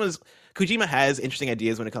stuff. Kojima has interesting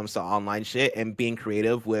ideas when it comes to online shit and being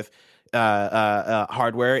creative with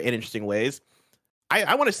hardware in interesting ways.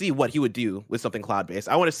 I want to see what he would do with something cloud-based.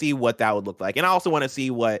 I want to see what that would look like. And I also want to see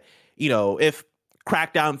what, if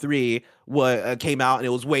Crackdown 3 came out and it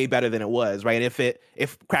was way better than it was, right? If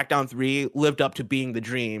Crackdown 3 lived up to being the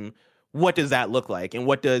dream, what does that look like? And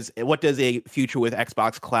what does a future with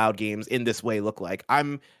Xbox cloud games in this way look like?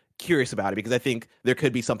 I'm curious about it because I think there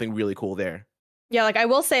could be something really cool there. Yeah, like I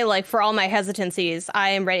will say, like for all my hesitancies, I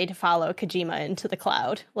am ready to follow Kojima into the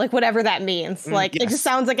cloud, like whatever that means. Like It just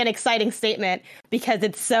sounds like an exciting statement because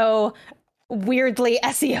it's so weirdly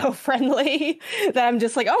SEO friendly that I'm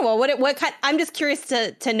just like, oh well, what kind? I'm just curious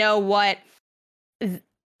to know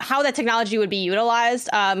how that technology would be utilized.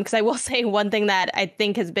 Because I will say one thing that I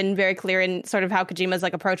think has been very clear in sort of how Kojima's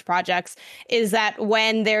like approach projects is that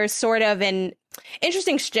when there's sort of an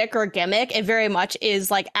interesting shtick or gimmick, it very much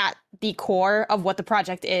is like at the core of what the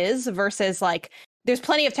project is, versus like there's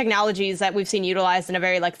plenty of technologies that we've seen utilized in a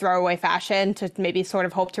very like throwaway fashion to maybe sort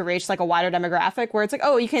of hope to reach like a wider demographic where it's like,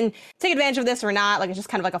 oh, you can take advantage of this or not. Like it's just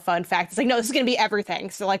kind of like a fun fact. It's like, no, this is going to be everything.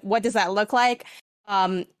 So like, what does that look like?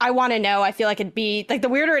 I want to know. I feel like it'd be like the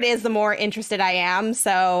weirder it is, the more interested I am.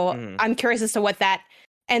 So I'm curious as to what that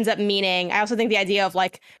ends up meaning. I also think the idea of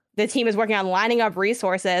like the team is working on lining up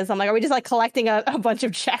resources. I'm like, are we just like collecting a bunch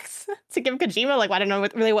of checks to give Kojima? Like, I don't know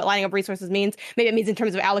what lining up resources means. Maybe it means in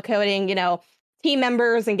terms of allocating, team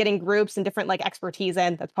members and getting groups and different like expertise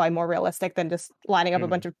in. That's probably more realistic than just lining up a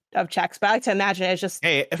bunch of checks. But I like to imagine it's just,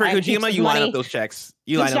 hey, for Kojima, you line up those checks.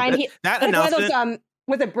 You line up that announcement. One of those,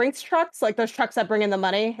 with the Brinks trucks, like those trucks that bring in the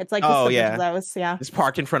money. It's like those. Yeah, it's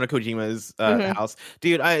parked in front of Kojima's house,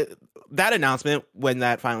 dude. That announcement when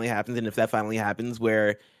that finally happens, and if that finally happens,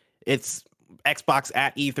 where it's Xbox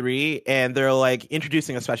at E3 and they're like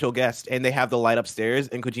introducing a special guest and they have the light upstairs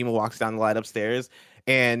and Kojima walks down the light upstairs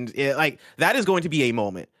and that is going to be a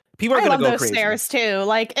moment. People are going to go crazy. I love those stairs too.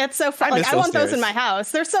 Like it's so fun. Like I want those in my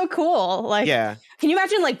house. They're so cool. Like yeah. Can you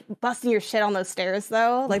imagine like busting your shit on those stairs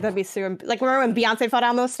though? Like that'd be super. Like remember when Beyonce fell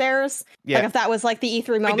down those stairs? Yeah. Like if that was like the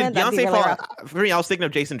E3 moment, that'd be really rough. For me, I was thinking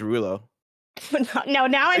of Jason Derulo. No,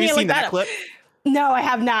 now I need to look that clip. No, I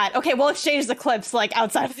have not. Okay, we'll exchange the clips like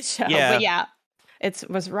outside of the show. Yeah. But yeah, it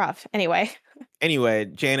was rough. Anyway,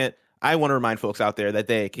 Janet, I want to remind folks out there that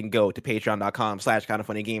they can go to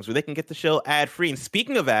patreon.com/kindoffunnygames where they can get the show ad-free. And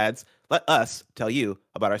speaking of ads, let us tell you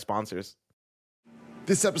about our sponsors.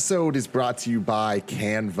 This episode is brought to you by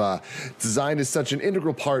Canva. Design is such an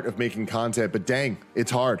integral part of making content, but dang,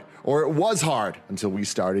 it's hard. Or it was hard until we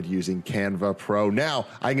started using Canva Pro. Now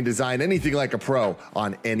I can design anything like a pro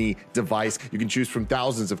on any device. You can choose from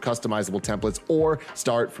thousands of customizable templates or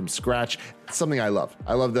start from scratch. It's something I love.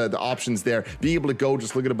 I love the options there. Being able to go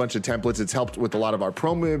just look at a bunch of templates. It's helped with a lot of our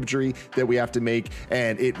promo imagery that we have to make,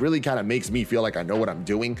 and it really kind of makes me feel like I know what I'm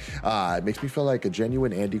doing. It makes me feel like a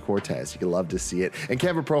genuine Andy Cortez. You can love to see it. And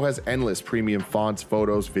Canva Pro has endless premium fonts,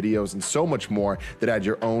 photos, videos, and so much more that add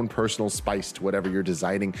your own personal spice to whatever you're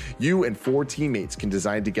designing. You and 4 teammates can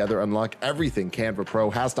design together, unlock everything Canva Pro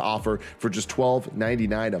has to offer for just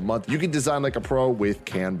 $12.99 a month. You can design like a pro with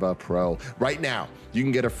Canva Pro. Right now, you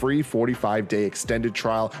can get a free 45-day extended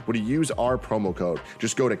trial when you use our promo code.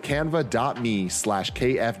 Just go to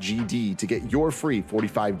canva.me/KFGD to get your free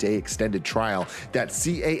 45-day extended trial. That's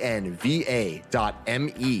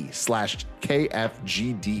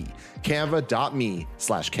canva.me/KFGD.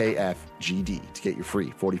 Canva.me/KFGD to get your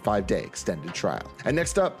free 45-day extended trial. And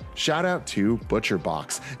next up, shout out to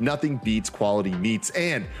ButcherBox. Nothing beats quality meats.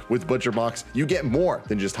 And with ButcherBox, you get more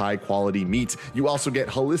than just high quality meat. You also get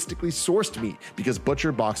holistically sourced meat because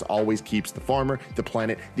ButcherBox always keeps the farmer, the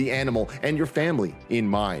planet, the animal, and your family in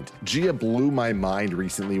mind. Gia blew my mind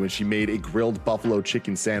recently when she made a grilled buffalo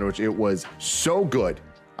chicken sandwich. It was so good.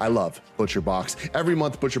 I love ButcherBox. Every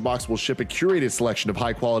month, ButcherBox will ship a curated selection of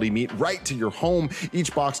high-quality meat right to your home.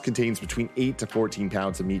 Each box contains between 8 to 14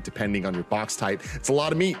 pounds of meat, depending on your box type. It's a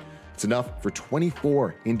lot of meat. It's enough for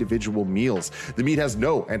 24 individual meals. The meat has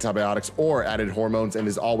no antibiotics or added hormones and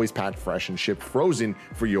is always packed fresh and shipped frozen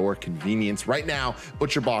for your convenience. Right now,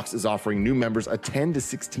 ButcherBox is offering new members a 10 to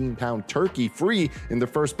 16 pound turkey free in the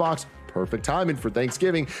first box. Perfect timing for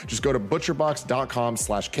Thanksgiving. Just go to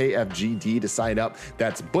butcherbox.com/KFGD to sign up.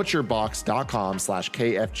 That's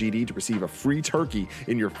butcherbox.com/KFGD to receive a free turkey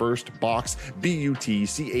in your first box.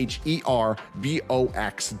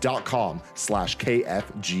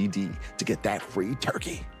 butcherbox.com/KFGD to get that free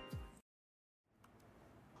turkey.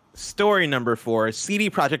 Story number 4, CD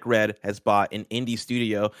Projekt Red has bought an indie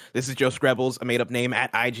studio. This is Joe Screbbles, a made-up name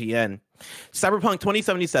at IGN. Cyberpunk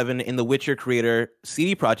 2077 and The Witcher creator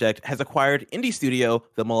CD Projekt has acquired indie studio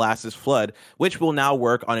The Molasses Flood, which will now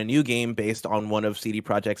work on a new game based on one of CD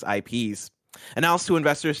Projekt's IPs. Announced to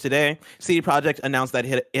investors today, CD Projekt announced that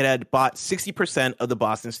it had bought 60% of the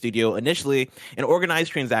Boston studio initially and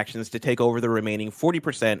organized transactions to take over the remaining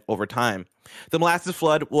 40% over time. The Molasses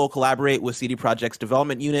Flood will collaborate with CD Projekt's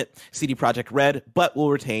development unit, CD Projekt Red, but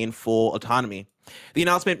will retain full autonomy. The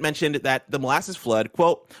announcement mentioned that the Molasses Flood,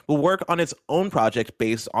 quote, will work on its own project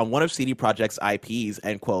based on one of CD Projekt's IPs,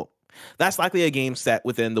 end quote. That's likely a game set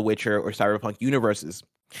within the Witcher or Cyberpunk universes.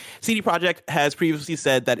 CD Projekt has previously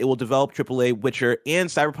said that it will develop AAA Witcher and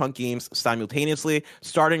Cyberpunk games simultaneously,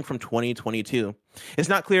 starting from 2022. It's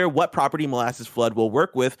not clear what property Molasses Flood will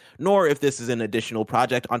work with, nor if this is an additional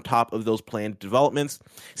project on top of those planned developments.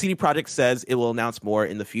 CD Projekt says it will announce more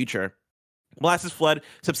in the future. Molasses Flood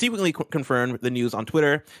subsequently confirmed the news on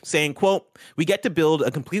Twitter, saying, quote, "We get to build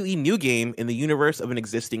a completely new game in the universe of an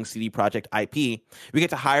existing CD Projekt IP. We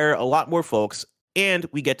get to hire a lot more folks, and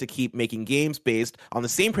we get to keep making games based on the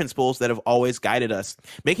same principles that have always guided us,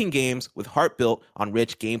 making games with heart built on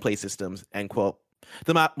rich gameplay systems," end quote.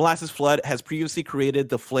 The Molasses Flood has previously created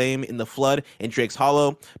The Flame in the Flood and Drake's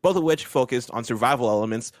Hollow, both of which focused on survival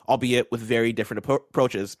elements, albeit with very different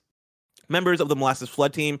approaches. Members of the Molasses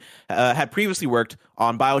Flood team had previously worked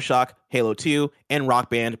on BioShock, Halo 2, and Rock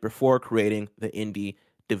Band before creating the indie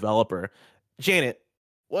developer. Janet,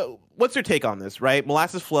 what's your take on this, right?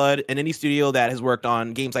 Molasses Flood, an indie studio that has worked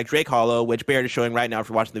on games like Drake Hollow, which Barrett is showing right now if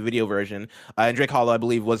you're watching the video version. And Drake Hollow, I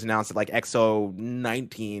believe, was announced at like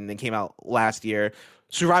XO19 and came out last year.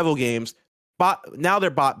 Survival games, now they're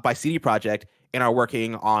bought by CD Projekt and are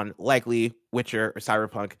working on likely Witcher or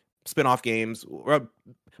Cyberpunk spin-off games, or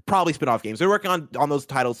probably spin-off games. They're working on those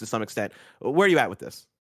titles to some extent. Where are you at with this?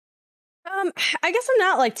 I guess I'm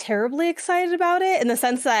not like terribly excited about it in the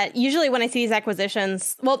sense that usually when I see these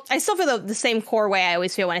acquisitions, well, I still feel the same core way I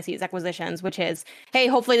always feel when I see these acquisitions, which is, hey,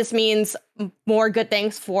 hopefully this means more good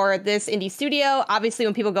things for this indie studio. Obviously,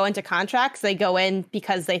 when people go into contracts, they go in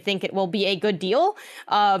because they think it will be a good deal.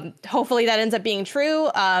 Hopefully that ends up being true.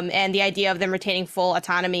 And the idea of them retaining full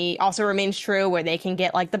autonomy also remains true, where they can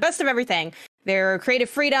get like the best of everything. Their creative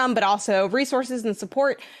freedom, but also resources and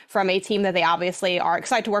support from a team that they obviously are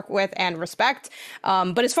excited to work with and respect.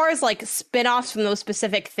 But as far as like spin-offs from those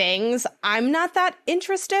specific things, I'm not that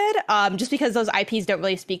interested, just because those IPs don't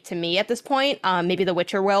really speak to me at this point. Maybe The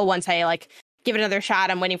Witcher will once I like give it another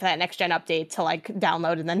shot. I'm waiting for that next gen update to like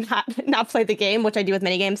download and then not play the game, which I do with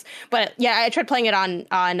many games. But yeah, I tried playing it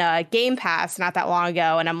on Game Pass not that long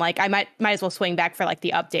ago, and I'm like, I might as well swing back for like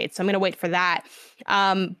the update. So I'm gonna wait for that.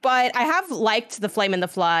 But I have liked The Flame and the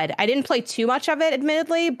Flood. I didn't play too much of it,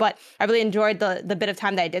 admittedly, but I really enjoyed the bit of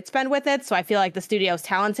time that I did spend with it. So I feel like the studio is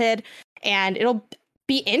talented, and it'll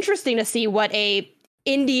be interesting to see what a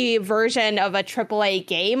indie version of a AAA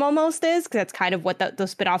game almost is, because that's kind of what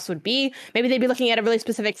those spinoffs would be. Maybe they'd be looking at a really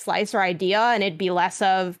specific slice or idea, and it'd be less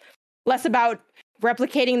about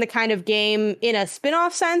replicating the kind of game in a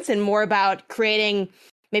spinoff sense and more about creating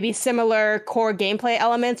maybe similar core gameplay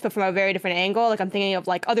elements, but from a very different angle. Like I'm thinking of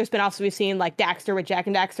like other spinoffs we've seen, like Daxter with Jak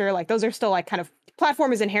and Daxter. Like those are still like kind of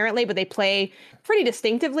platformers inherently, but they play pretty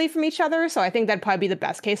distinctively from each other. So I think that'd probably be the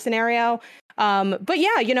best case scenario. But yeah,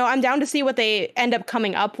 I'm down to see what they end up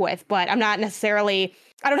coming up with, but I don't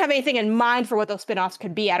have anything in mind for what those spinoffs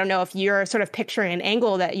could be. I don't know if you're sort of picturing an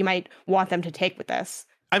angle that you might want them to take with this.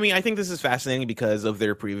 I mean, I think this is fascinating because of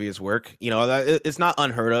their previous work. It's not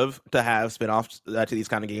unheard of to have spinoffs to these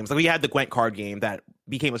kind of games. Like we had the Gwent card game that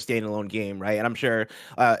became a standalone game, right? And I'm sure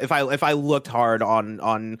if I looked hard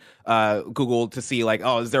on Google to see like,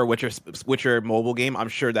 oh, is there a Witcher mobile game? I'm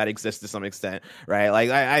sure that exists to some extent, right? Like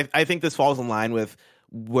I think this falls in line with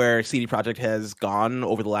where CD Projekt has gone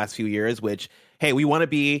over the last few years, which, hey, we want to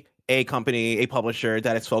be a company, a publisher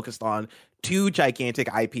that is focused on two gigantic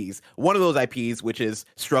IPs. One of those IPs, which is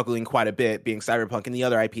struggling quite a bit, being Cyberpunk, and the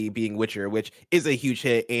other IP being Witcher, which is a huge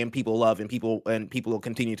hit and people love and people will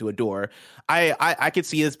continue to adore. I could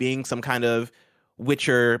see this being some kind of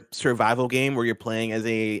Witcher survival game where you're playing as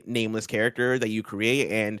a nameless character that you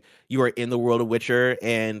create and you are in the world of Witcher,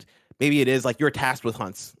 and maybe it is like you're tasked with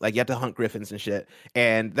hunts, like you have to hunt griffins and shit,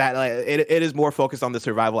 and that it is more focused on the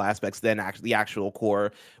survival aspects than the actual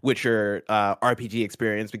core Witcher RPG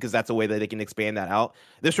experience, because that's a way that they can expand that out.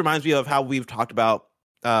 This reminds me of how we've talked about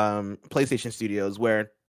PlayStation Studios,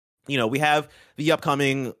 where we have the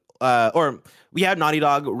upcoming we had Naughty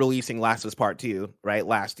Dog releasing Last of Us Part 2, right,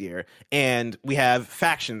 last year. And we have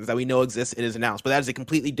Factions that we know exists. It is announced. But that is a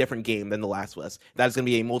completely different game than The Last of Us. That is going to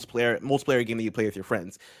be a multiplayer game that you play with your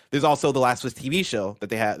friends. There's also the Last of Us TV show that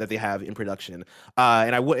they have in production.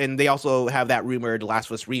 And they also have that rumored Last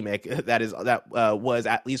of Us remake that was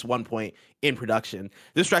at least one point in production.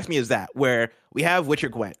 This strikes me as that, where we have Witcher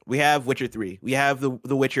Gwent, we have Witcher 3, we have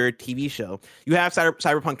the Witcher TV show, you have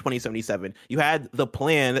Cyberpunk 2077, you had the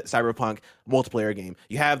planned Cyberpunk multiplayer game,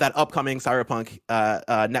 you have that upcoming Cyberpunk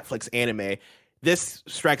Netflix anime. This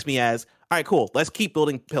strikes me as, all right, cool. Let's keep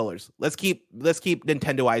building pillars. Let's keep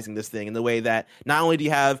Nintendoizing this thing in the way that not only do you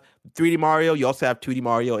have 3D Mario, you also have 2D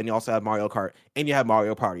Mario, and you also have Mario Kart, and you have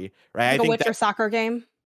Mario Party, right? Like a Witcher soccer game.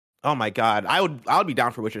 Oh my god, I would be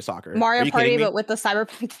down for Witcher Soccer. Mario Party, but with the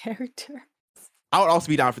Cyberpunk character. I would also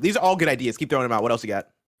be down for. These are all good ideas. Keep throwing them out. What else you got?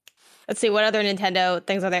 Let's see, what other Nintendo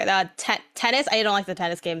things are there? Tennis. I don't like the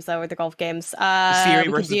tennis games though, or the golf games. Siri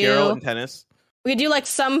versus Geralt in tennis. We could do like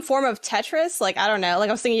some form of Tetris. Like I don't know. Like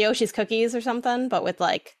I was thinking Yoshi's Cookies or something, but with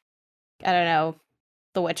like I don't know,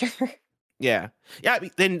 The Witcher. Yeah.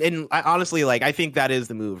 And I, honestly, like I think that is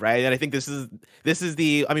the move, right? And I think this is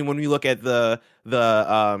the. I mean, when we look at the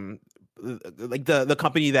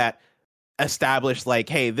company that established, like,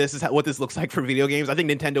 hey, this is what this looks like for video games. I think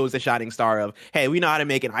Nintendo is the shining star of, hey, we know how to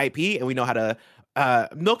make an IP and we know how to.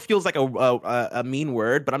 Milk feels like a mean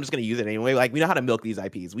word, but I'm just gonna use it anyway. Like we know how to milk these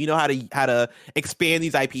IPs. We know how to expand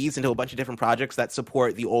these IPs into a bunch of different projects that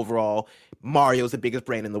support the overall. Mario is the biggest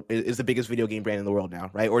video game brand in the world now,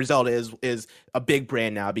 right? Or Zelda is a big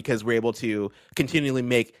brand now because we're able to continually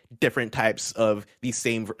make different types of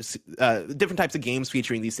games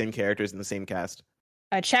featuring these same characters in the same cast.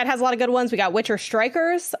 Chad has a lot of good ones. We got Witcher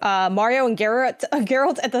Strikers, Mario and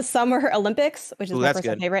Geralt at the Summer Olympics, which is my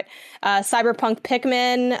personal favorite. Cyberpunk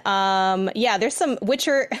Pikmin. Yeah, there's some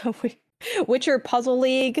Witcher Puzzle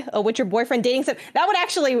League, a Witcher Boyfriend dating sim. That would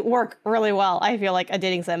actually work really well, I feel like, a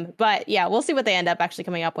dating sim. But yeah, we'll see what they end up actually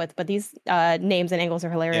coming up with. But these names and angles are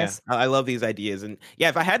hilarious. Yeah, I love these ideas. And yeah,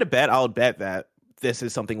 if I had to bet, I would bet that this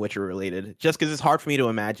is something Witcher related, just because it's hard for me to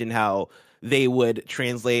imagine how they would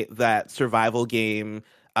translate that survival game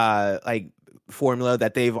like formula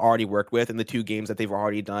that they've already worked with in the two games that they've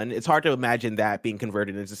already done. It's hard to imagine that being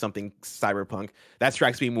converted into something cyberpunk. That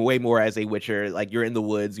strikes me way more as a Witcher. Like you're in the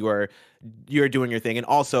woods, you're doing your thing. And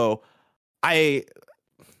also, I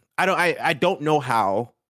don't know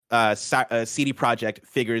how CD Projekt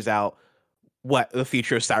figures out what the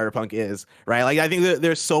future of cyberpunk is, right? Like I think that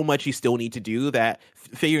there's so much you still need to do that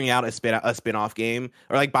figuring out a spin-off game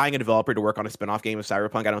or like buying a developer to work on a spin-off game of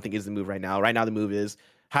cyberpunk, I don't think is the move right now. Right now the move is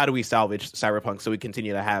how do we salvage Cyberpunk so we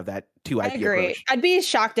continue to have that 2 IP approach? I'd be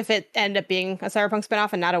shocked if it ended up being a Cyberpunk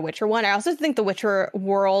spinoff and not a Witcher one. I also think the Witcher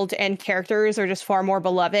world and characters are just far more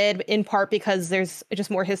beloved, in part because there's just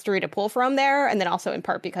more history to pull from there, and then also in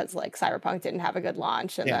part because like Cyberpunk didn't have a good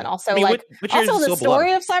launch, and then also the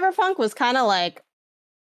story of Cyberpunk was kind of like,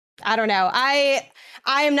 I don't know. I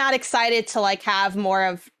am not excited to like have more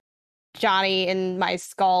of Johnny in my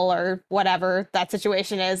skull or whatever that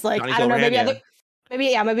situation is. Like, Johnny's I don't know,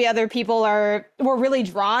 maybe other people were really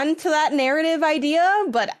drawn to that narrative idea,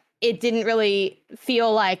 but it didn't really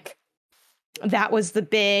feel like that was the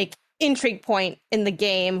big intrigue point in the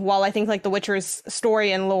game. While I think like The Witcher's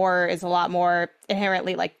story and lore is a lot more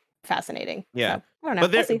inherently like fascinating. Yeah. So, I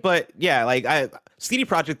don't know. But yeah, like CD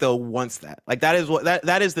Projekt though wants that. Like that is what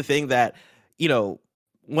that is the thing that, you know,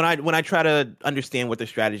 when I try to understand what their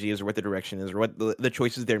strategy is or what the direction is or what the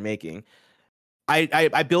choices they're making,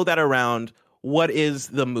 I build that around what is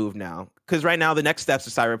the move now. Because right now the next steps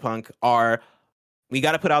of Cyberpunk are, we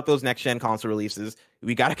got to put out those next gen console releases.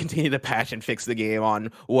 We got to continue to patch and fix the game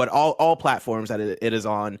on what all platforms that it is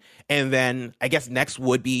on. And then I guess next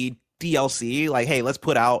would be DLC. Like, hey, let's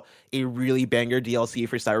put out a really banger DLC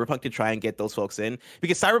for Cyberpunk to try and get those folks in.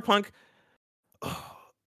 Because Cyberpunk,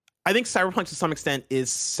 I think Cyberpunk to some extent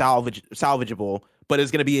is salvageable, but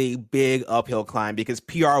it's going to be a big uphill climb because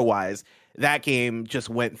PR wise, that game just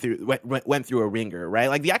went through a ringer, right?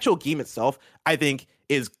 Like the actual game itself, I think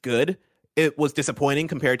is good. It was disappointing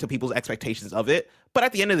compared to people's expectations of it, but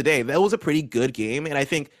at the end of the day, that was a pretty good game. And I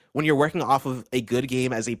think when you're working off of a good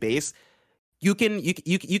game as a base, you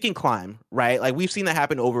can climb, right? Like we've seen that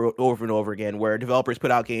happen over and over again, where developers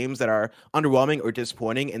put out games that are underwhelming or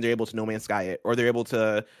disappointing, and they're able to No Man's Sky it, or they're able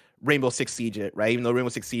to Rainbow Six Siege it, right? Even though Rainbow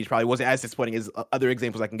Six Siege probably wasn't as disappointing as other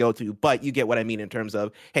examples I can go to, but you get what I mean in terms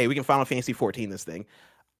of, hey, we can Final Fantasy 14 this thing.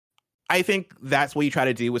 I think that's what you try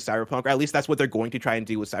to do with Cyberpunk, or at least that's what they're going to try and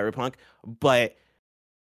do with Cyberpunk. But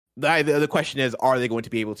the question is, are they going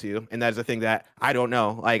to be able to? And that's the thing that I don't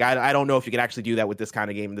know. Like, I don't know if you can actually do that with this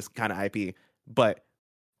kind of game, this kind of IP. But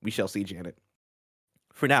we shall see, Janet.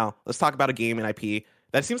 For now, let's talk about a game and IP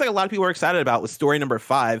that seems like a lot of people are excited about with story number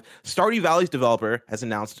 5. Stardew Valley's developer has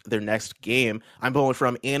announced their next game. I'm pulling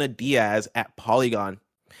from Anna Diaz at Polygon.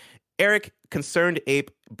 Eric Concerned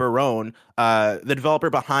Ape Barone, the developer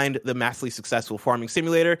behind the massively successful farming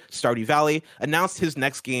simulator Stardew Valley, announced his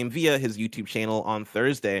next game via his YouTube channel on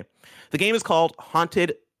Thursday. The game is called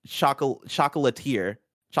Haunted Chocolatier.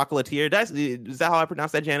 Chocolatier? Is that how I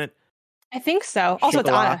pronounce that, Janet? I think so. Also, it's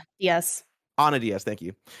Anna. Yes. Anna Diaz, thank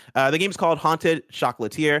you. The game's called Haunted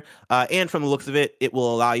Chocolatier, and from the looks of it, it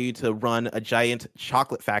will allow you to run a giant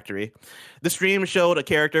chocolate factory. The stream showed a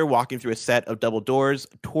character walking through a set of double doors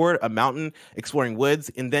toward a mountain, exploring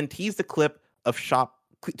woods, and then teased a clip of a shop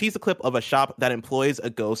that employs a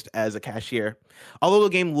ghost as a cashier. Although the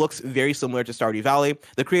game looks very similar to Stardew Valley,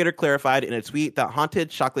 the creator clarified in a tweet that Haunted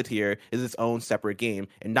Chocolatier is its own separate game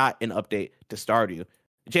and not an update to Stardew.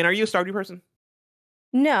 Jane, are you a Stardew person?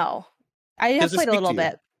 No. I have played a little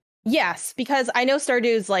bit. Yes, because I know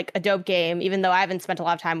Stardew's like a dope game, even though I haven't spent a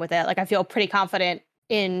lot of time with it. Like I feel pretty confident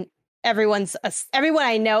in everyone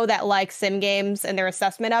I know that likes sim games and their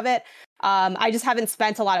assessment of it. I just haven't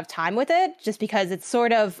spent a lot of time with it just because it's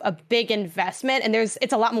sort of a big investment and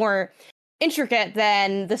it's a lot more intricate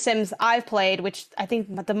than the Sims I've played, which I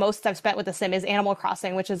think the most I've spent with the Sim is Animal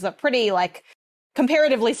Crossing, which is a pretty like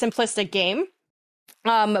comparatively simplistic game.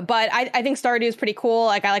 But I think Stardew is pretty cool.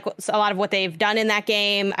 Like I like a lot of what they've done in that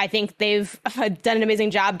game. I think they've done an amazing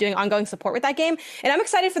job doing ongoing support with that game. And I'm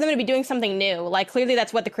excited for them to be doing something new. Like clearly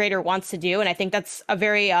that's what the creator wants to do. And I think that's a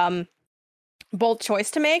very bold choice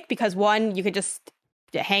to make because one, you could just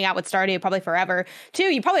hang out with Stardew probably forever. Two,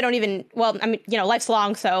 you probably don't even, well, I mean, you know, life's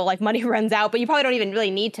long, so like money runs out, but you probably don't even really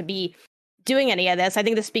need to be doing any of this. I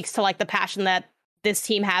think this speaks to like the passion that this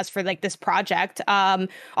team has for like this project.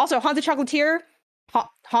 Also Haunted Chocolatier.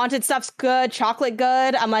 Haunted stuff's good, chocolate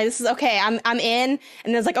good. I'm like, this is okay. I'm in.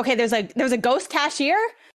 And there's like, okay, there's a ghost cashier.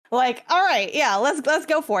 Like, all right, yeah, let's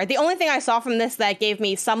go for it. The only thing I saw from this that gave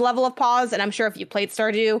me some level of pause, and I'm sure if you played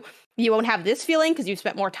Stardew, you won't have this feeling because you've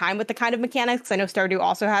spent more time with the kind of mechanics. I know Stardew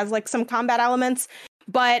also has like some combat elements,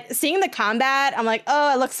 but seeing the combat, I'm like,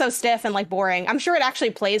 oh, it looks so stiff and like boring. I'm sure it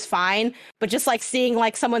actually plays fine, but just like seeing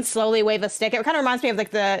like someone slowly wave a stick, it kind of reminds me of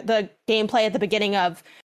like the gameplay at the beginning of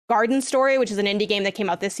Garden Story, which is an indie game that came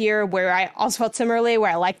out this year, where I also felt similarly,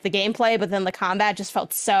 where I liked the gameplay, but then the combat just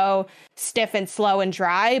felt so stiff and slow and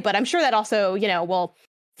dry. But I'm sure that also, you know, will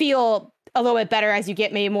feel a little bit better as you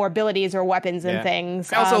get maybe more abilities or weapons and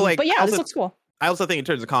things. Also, but yeah, this looks cool. I also think in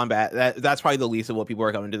terms of combat, that's probably the least of what people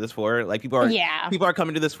are coming to this for. Like people are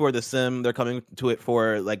coming to this for the sim. They're coming to it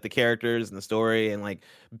for like the characters and the story and like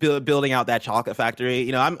building out that chocolate factory.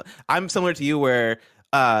 You know, I'm similar to you where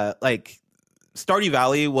like Stardew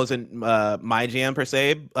Valley wasn't my jam per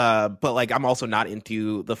se, but like I'm also not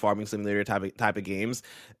into the farming simulator type of games.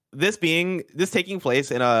 This taking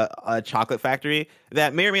place in a chocolate factory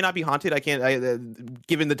that may or may not be haunted.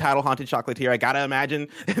 Given the title "Haunted Chocolatier," I gotta imagine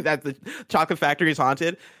that the chocolate factory is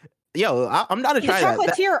haunted. Yo, I'm not a try that. The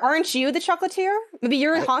chocolatier, aren't you the chocolatier? Maybe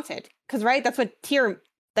you're haunted, because right, that's what tier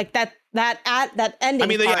like that ending. I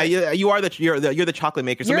mean, yeah, you're the chocolate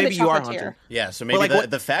maker, so maybe you are haunted. Yeah, so maybe like,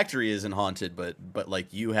 the factory isn't haunted, but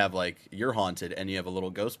like you have like you're haunted and you have a little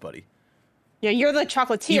ghost buddy. Yeah, you're the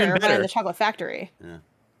chocolatier running the chocolate factory. Yeah.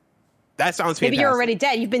 That sounds fantastic. Maybe you're already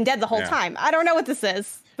dead. You've been dead the whole time. I don't know what this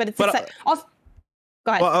is, but it's exciting. Go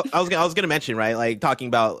ahead. Well, I was gonna mention, right, like talking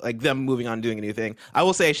about like them moving on, doing a new thing. I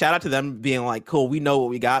will say shout out to them being like, cool, we know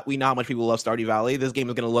what we got. We know how much people love Stardew Valley. This game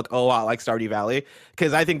is gonna look a lot like Stardew Valley,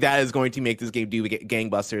 because I think that is going to make this game do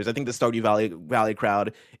gangbusters. I think the Stardew Valley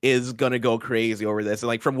crowd is gonna go crazy over this. And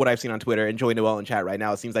like from what I've seen on Twitter and Joy Noel in chat right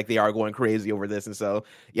now, it seems like they are going crazy over this. And so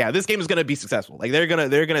yeah, this game is gonna be successful. Like they're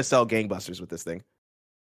gonna sell gangbusters with this thing.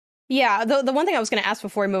 Yeah, the one thing I was going to ask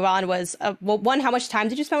before we move on was, well, one, how much time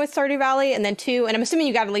did you spend with Stardew Valley? And then two, and I'm assuming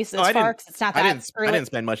you got at least this far, because it's not that early. I didn't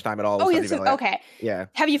spend much time at all with Stardew Valley. Okay. Yeah.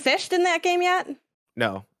 Have you fished in that game yet?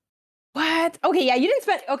 No. What? Okay, yeah, you didn't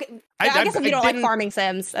spend. Okay, I guess if you don't like farming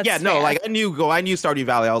sims, that's fair. Like I knew Stardew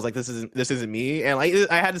Valley. I was like, this isn't me. And like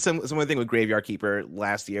I had a similar thing with Graveyard Keeper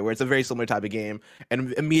last year, where it's a very similar type of game.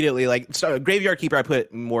 And immediately, like Graveyard Keeper, I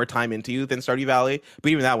put more time into than Stardew Valley.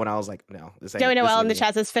 But even that one, I was like, no, this ain't. Joey Noel in the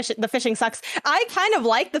chat says the fishing sucks. I kind of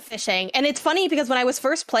like the fishing, and it's funny because when I was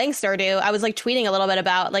first playing Stardew, I was like tweeting a little bit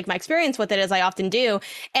about like my experience with it, as I often do,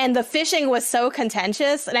 and the fishing was so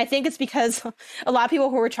contentious. And I think it's because a lot of people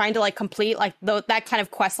who were trying to like complete like that kind of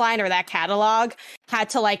quest line or that catalog had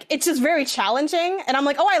to like, it's just very challenging. And I'm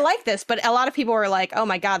like, oh, I like this. But a lot of people were like, oh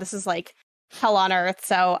my God, this is like hell on earth.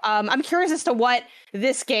 So I'm curious as to what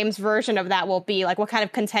this game's version of that will be. Like what kind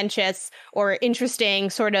of contentious or interesting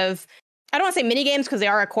sort of, I don't want to say mini games because they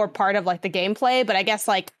are a core part of like the gameplay, but I guess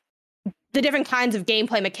like the different kinds of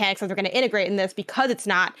gameplay mechanics that they're going to integrate in this, because it's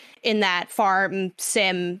not in that farm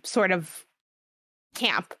sim sort of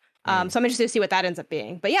camp. So I'm interested to see what that ends up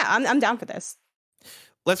being. But yeah, I'm down for this.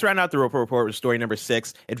 Let's round out the report with story number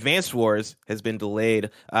 6. Advanced Wars has been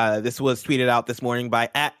delayed. This was tweeted out this morning by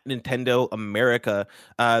 @Nintendo America.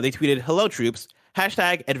 They tweeted, "Hello, troops.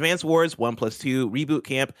 Hashtag Advance Wars 1+2 Reboot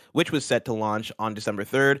Camp, which was set to launch on December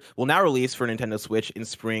 3rd, will now release for Nintendo Switch in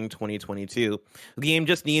spring 2022. The game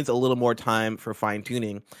just needs a little more time for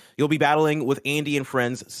fine-tuning. You'll be battling with Andy and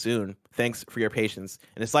friends soon. Thanks for your patience."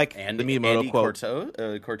 And it's like the Miyamoto Andy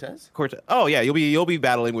quote. Cortez? Oh yeah, you'll be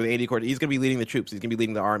battling with Andy Cortez. He's gonna be leading the troops. He's gonna be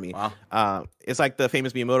leading the army. Wow. It's like the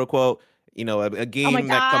famous Miyamoto quote. You know, a game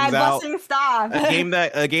that comes out.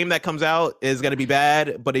 A game that comes out is going to be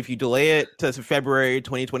bad, but if you delay it to February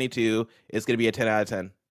 2022, it's going to be a 10 out of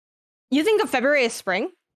 10. You think of February as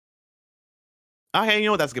spring? Okay, you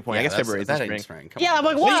know what? That's a good point. I guess February is spring. Yeah, I'm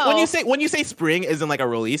like, whoa. When you say spring isn't like a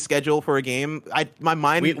release schedule for a game, my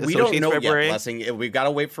mind we don't know February. Yet, Blessing. We've got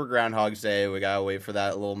to wait for Groundhog's Day. We got to wait for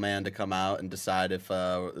that little man to come out and decide if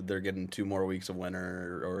they're getting 2 more weeks of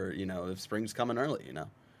winter, or you know, if spring's coming early. You know.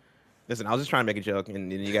 Listen, I was just trying to make a joke,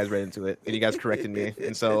 and you guys read into it, and you guys corrected me,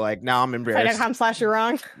 and so like now I'm embarrassed. Fight.com/you're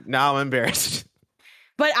wrong. Now I'm embarrassed.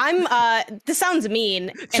 But I'm. This sounds mean.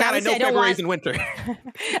 And I know February's in winter.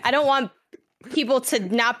 I don't want people to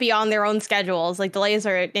not be on their own schedules. Like delays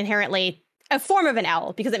are inherently a form of an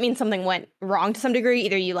L, because it means something went wrong to some degree.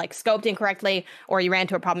 Either you like scoped incorrectly, or you ran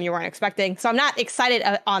into a problem you weren't expecting. So I'm not excited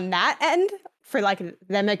on that end for like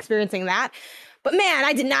them experiencing that. But man,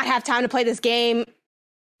 I did not have time to play this game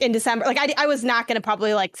in December. Like I was not going to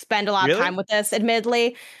probably like spend a lot of time with this,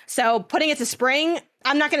 admittedly. So putting it to spring,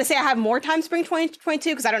 I'm not going to say I have more time spring 2022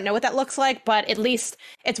 because I don't know what that looks like, but at least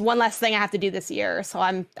it's one less thing I have to do this year. So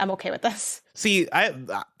I'm okay with this. See, I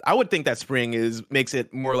would think that spring makes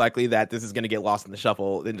it more likely that this is going to get lost in the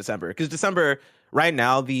shuffle in December, because December right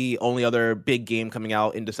now, the only other big game coming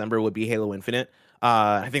out in December would be Halo Infinite.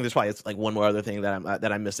 I think there's probably like one more other thing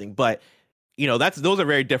that I'm missing, but you know, those are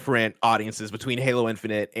very different audiences between Halo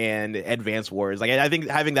Infinite and Advance Wars. Like I think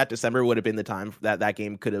having that December would have been the time that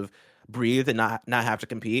game could have breathed and not have to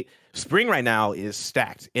compete. Spring right now is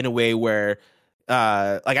stacked in a way where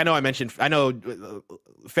like I know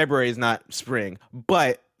February is not spring,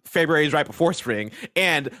 but February is right before spring,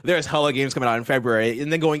 and there's hella games coming out in February,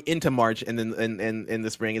 and then going into March, and then in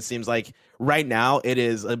the spring. It seems like right now it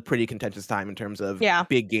is a pretty contentious time in terms of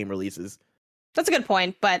big game releases. That's a good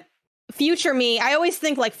point, but future me, I always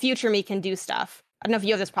think like future me can do stuff. I don't know if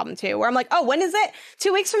you have this problem too, where I'm like, oh, when is it?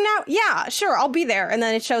 2 weeks from now? Yeah, sure, I'll be there. And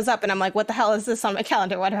then it shows up, and I'm like, what the hell is this on my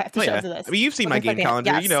calendar? Why do I have to show this? I mean, you've seen my game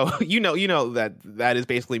calendar. Yes. You know that is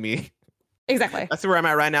basically me. Exactly. That's where I'm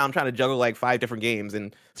at right now. I'm trying to juggle like 5 different games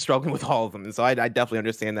and struggling with all of them. And so I definitely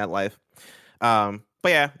understand that life. But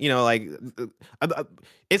yeah, like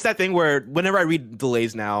it's that thing where whenever I read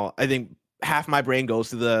delays now, I think half my brain goes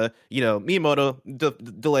to the, Miyamoto,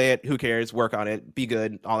 delay it, who cares, work on it, be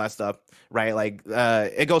good, all that stuff, right? Like,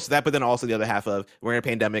 it goes to that, but then also the other half of, we're in a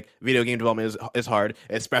pandemic, video game development is hard,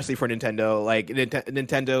 especially for Nintendo. Like,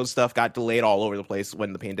 Nintendo stuff got delayed all over the place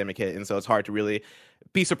when the pandemic hit, and so it's hard to really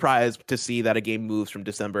be surprised to see that a game moves from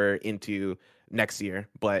December into next year.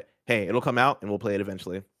 But hey, it'll come out, and we'll play it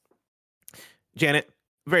eventually. Janet,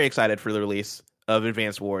 very excited for the release of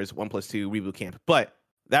Advance Wars 1+2 Reboot Camp, but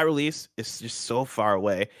that release is just so far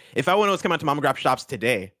away. If I want to know what's coming out to Mom and Grop shops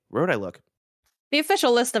today, where would I look? The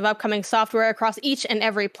official list of upcoming software across each and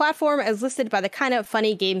every platform is listed by the Kinda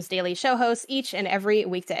Funny Games Daily show hosts each and every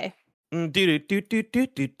weekday. Yeah.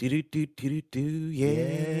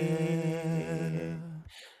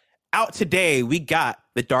 Out today, we got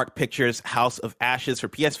the Dark Pictures House of Ashes for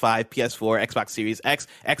PS5, PS4, Xbox Series X,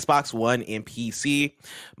 Xbox One, and PC.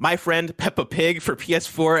 My Friend Peppa Pig for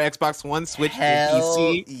PS4, Xbox One, Switch, and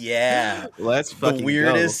PC. Yeah. Let's fucking the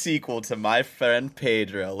weirdest sequel to My Friend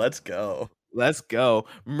Pedro. Let's go. Let's go.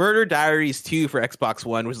 Murder Diaries 2 for Xbox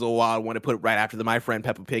One, which is a wild one to put right after the My Friend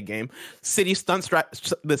Peppa Pig game.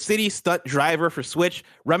 The City Stunt Driver for Switch.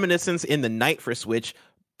 Reminiscence in the Night for Switch.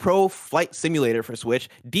 Pro Flight Simulator for Switch,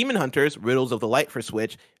 Demon Hunters, Riddles of the Light for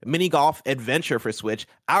Switch, Mini Golf Adventure for Switch,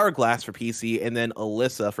 Hourglass for PC, and then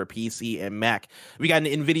Alyssa for PC and Mac. We got an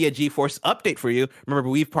NVIDIA GeForce update for you. Remember,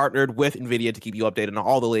 we've partnered with NVIDIA to keep you updated on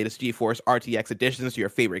all the latest GeForce RTX additions to your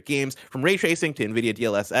favorite games, from ray tracing to NVIDIA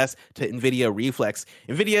DLSS to NVIDIA Reflex.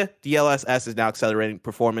 NVIDIA DLSS is now accelerating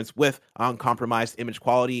performance with uncompromised image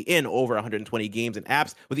quality in over 120 games and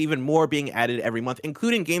apps, with even more being added every month,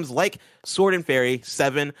 including games like Sword and Fairy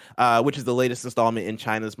 7, which is the latest installment in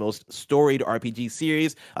China's most storied RPG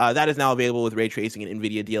series. That is now available with ray tracing and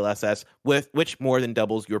NVIDIA DLSS, which more than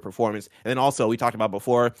doubles your performance. And then also, we talked about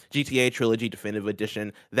before, GTA Trilogy Definitive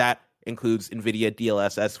Edition. That includes NVIDIA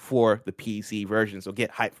DLSS for the PC version, so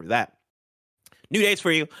get hyped for that. New dates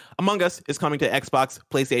for you. Among Us is coming to Xbox,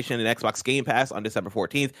 PlayStation, and Xbox Game Pass on December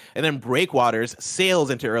 14th, and then Breakwaters sails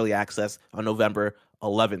into early access on November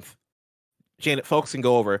 11th. Janet, folks can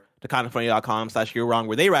go over to kindafunny.com/you're-wrong,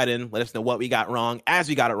 where they write in, let us know what we got wrong as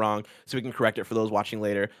we got it wrong, so we can correct it for those watching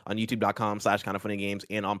later on youtube.com/kindafunnygames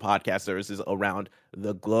and on podcast services around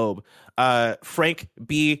the globe. Frank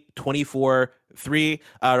B243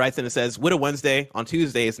 writes in and says, Widow Wednesday on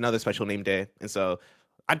Tuesday is another special name day. And so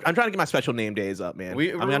I'm trying to get my special name days up, man.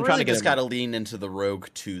 I'm trying to just got to lean into the Rogue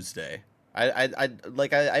Tuesday. I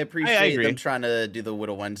appreciate them trying to do the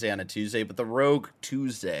Widow Wednesday on a Tuesday, but the Rogue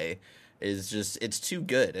Tuesday is just, it's too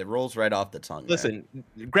good. It rolls right off the tongue. Listen,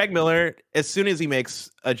 Greg Miller, as soon as he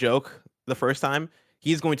makes a joke the first time,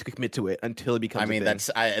 he's going to commit to it until it becomes. And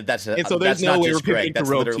so there's that's no way we're pivoting to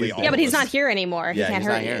Rogue Tuesday. Yeah, but he's not here anymore. He can't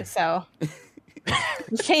hurt you, so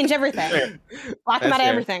change everything. Lock him out of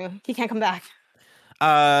everything. He can't come back.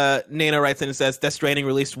 Nana writes in and says, Death Stranding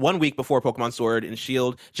released 1 week before Pokemon Sword and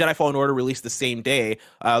Shield. Jedi Fallen Order released the same day,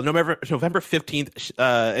 November 15th,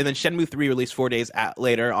 and then Shenmue 3 released 4 days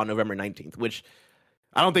later on November 19th, which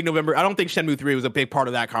I don't think Shenmue 3 was a big part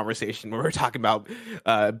of that conversation when we were talking about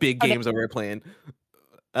big games that we were playing.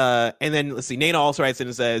 And then let's see, Nana also writes in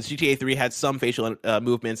and says GTA 3 had some facial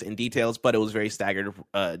movements and details, but it was very staggered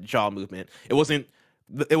jaw movement. It wasn't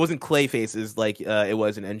clay faces like it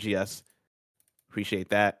was in NGS. Appreciate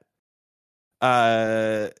that.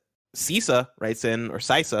 Sisa writes in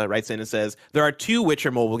and says, there are 2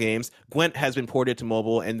 Witcher mobile games. Gwent has been ported to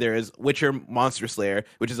mobile, and there is Witcher Monster Slayer,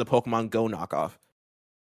 which is a Pokemon Go knockoff.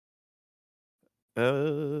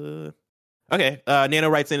 Okay. Nano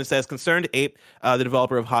writes in and says, Concerned Ape, the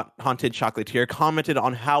developer of Haunted Chocolatier, commented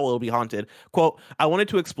on how it will be haunted. Quote, I wanted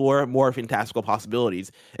to explore more fantastical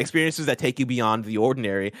possibilities, experiences that take you beyond the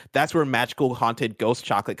ordinary. That's where magical haunted ghost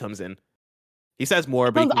chocolate comes in. He says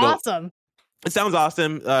more, but awesome. It sounds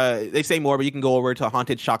awesome. They say more, but you can go over to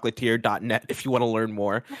hauntedchocolatier.net if you want to learn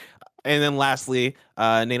more. And then lastly,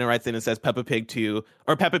 Nana writes in and says Peppa Pig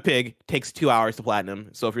takes 2 hours to platinum.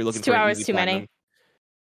 So if you're looking for 2 hours too many.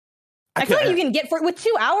 I feel like you can get with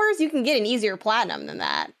 2 hours, you can get an easier platinum than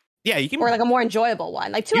that. Yeah, you can, or like a more enjoyable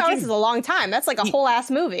one. Like 2 hours is a long time. That's like a whole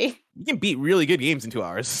ass movie. You can beat really good games in 2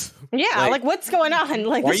 hours. Yeah, like what's going on?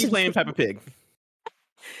 Like, why are you playing Peppa Pig?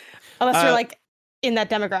 Unless you're like in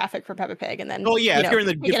that demographic for Peppa Pig, and then if you're in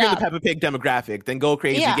the Peppa Pig demographic, then go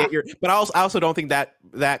crazy. Yeah. Get your. But I also don't think that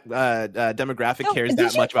demographic cares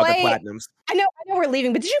that much about the platinums. I know we're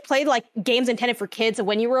leaving, but did you play like games intended for kids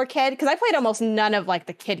when you were a kid? Because I played almost none of like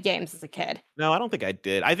the kid games as a kid. No, I don't think I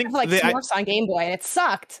did. I think like Smurfs on Game Boy, and it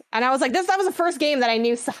sucked. And I was like, that was the first game that I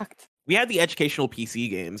knew sucked. We had the educational PC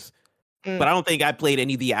games, but I don't think I played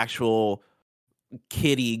any of the actual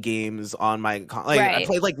kiddie games on my I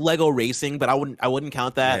played like Lego Racing, but I wouldn't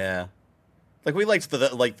count that. Yeah, like we liked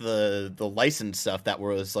the licensed stuff that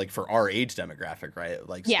was like for our age demographic, right?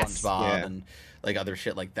 Like SpongeBob and like other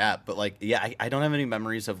shit like that. But like, I don't have any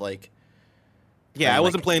memories of like. Yeah, I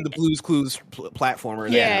wasn't playing the Blue's Clues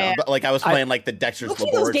platformer. Yeah, but like I was playing like the Dexter's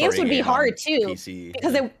Laboratory. Those games would be hard too, PC,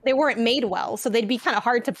 because they weren't made well, so they'd be kind of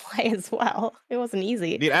hard to play as well. It wasn't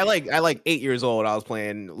easy. Dude, I like 8 years old. I was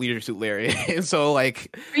playing Leisure Suit Larry, and so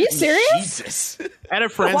like, are you serious? Jesus, at a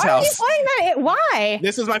friend's house. Why are you playing that? Why?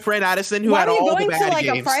 This is my friend Addison who had all the bad games. Why are you going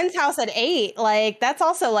to like a friend's house at 8? Like that's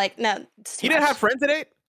also like no. You didn't have friends at 8?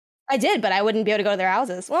 I did, but I wouldn't be able to go to their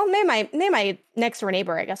houses. Well, maybe my next door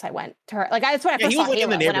neighbor, I guess I went to her. Like that's when I first saw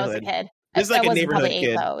Halo when I was a kid. This is like a neighborhood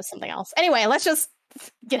kid. Though, it was something else. Anyway, let's just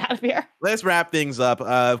get out of here. Let's wrap things up.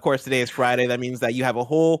 Of course, today is Friday. That means that you have a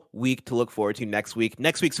whole week to look forward to next week.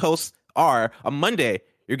 Next week's hosts are on Monday.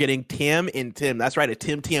 You're getting Tam and Tim. That's right, a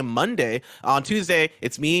Tim Tam Monday. On Tuesday,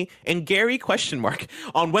 it's me and Gary, ?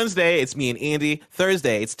 On Wednesday, it's me and Andy.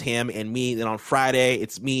 Thursday, it's Tam and me. Then on Friday,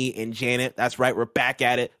 it's me and Janet. That's right, we're back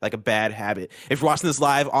at it like a bad habit. If you're watching this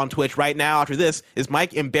live on Twitch right now, after this, is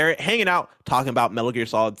Mike and Barrett hanging out talking about Metal Gear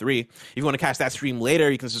Solid 3. If you want to catch that stream later,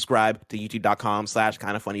 you can subscribe to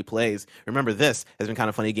youtube.com/kindafunnyplays. Remember, this has been Kind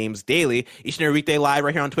of Funny Games Daily. Each and every weekday live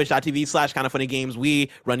right here on twitch.tv/kindafunnygames. We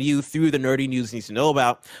run you through the nerdy news you need to know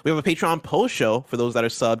about. We have a Patreon post show for those that are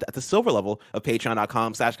subbed at the silver level of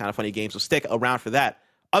patreon.com/kindafunnygames. So stick around for that.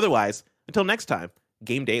 Otherwise, until next time,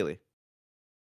 Game Daily.